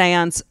 Comedy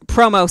Seance,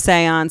 Promo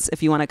Seance,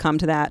 if you want to come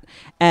to that.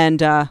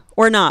 And,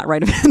 or not,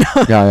 right?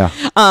 Yeah.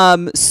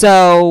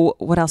 So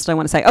what else do I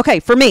want to say? Okay,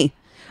 for me,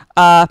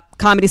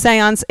 Comedy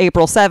Seance,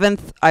 April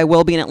 7th. I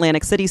will be in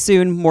Atlantic City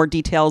soon. More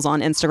details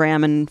on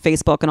Instagram and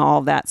Facebook and all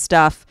of that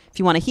stuff. If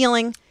you want a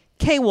healing,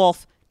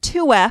 kwolf,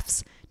 2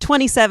 Fs,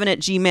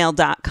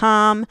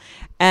 27@gmail.com.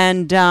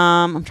 And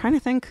I'm trying to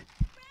think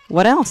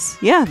what else.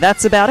 Yeah,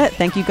 that's about it.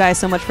 Thank you guys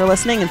so much for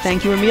listening. And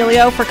thank you,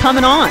 Emilio, for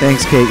coming on.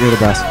 Thanks, Kate. You're the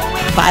best.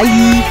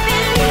 Bye.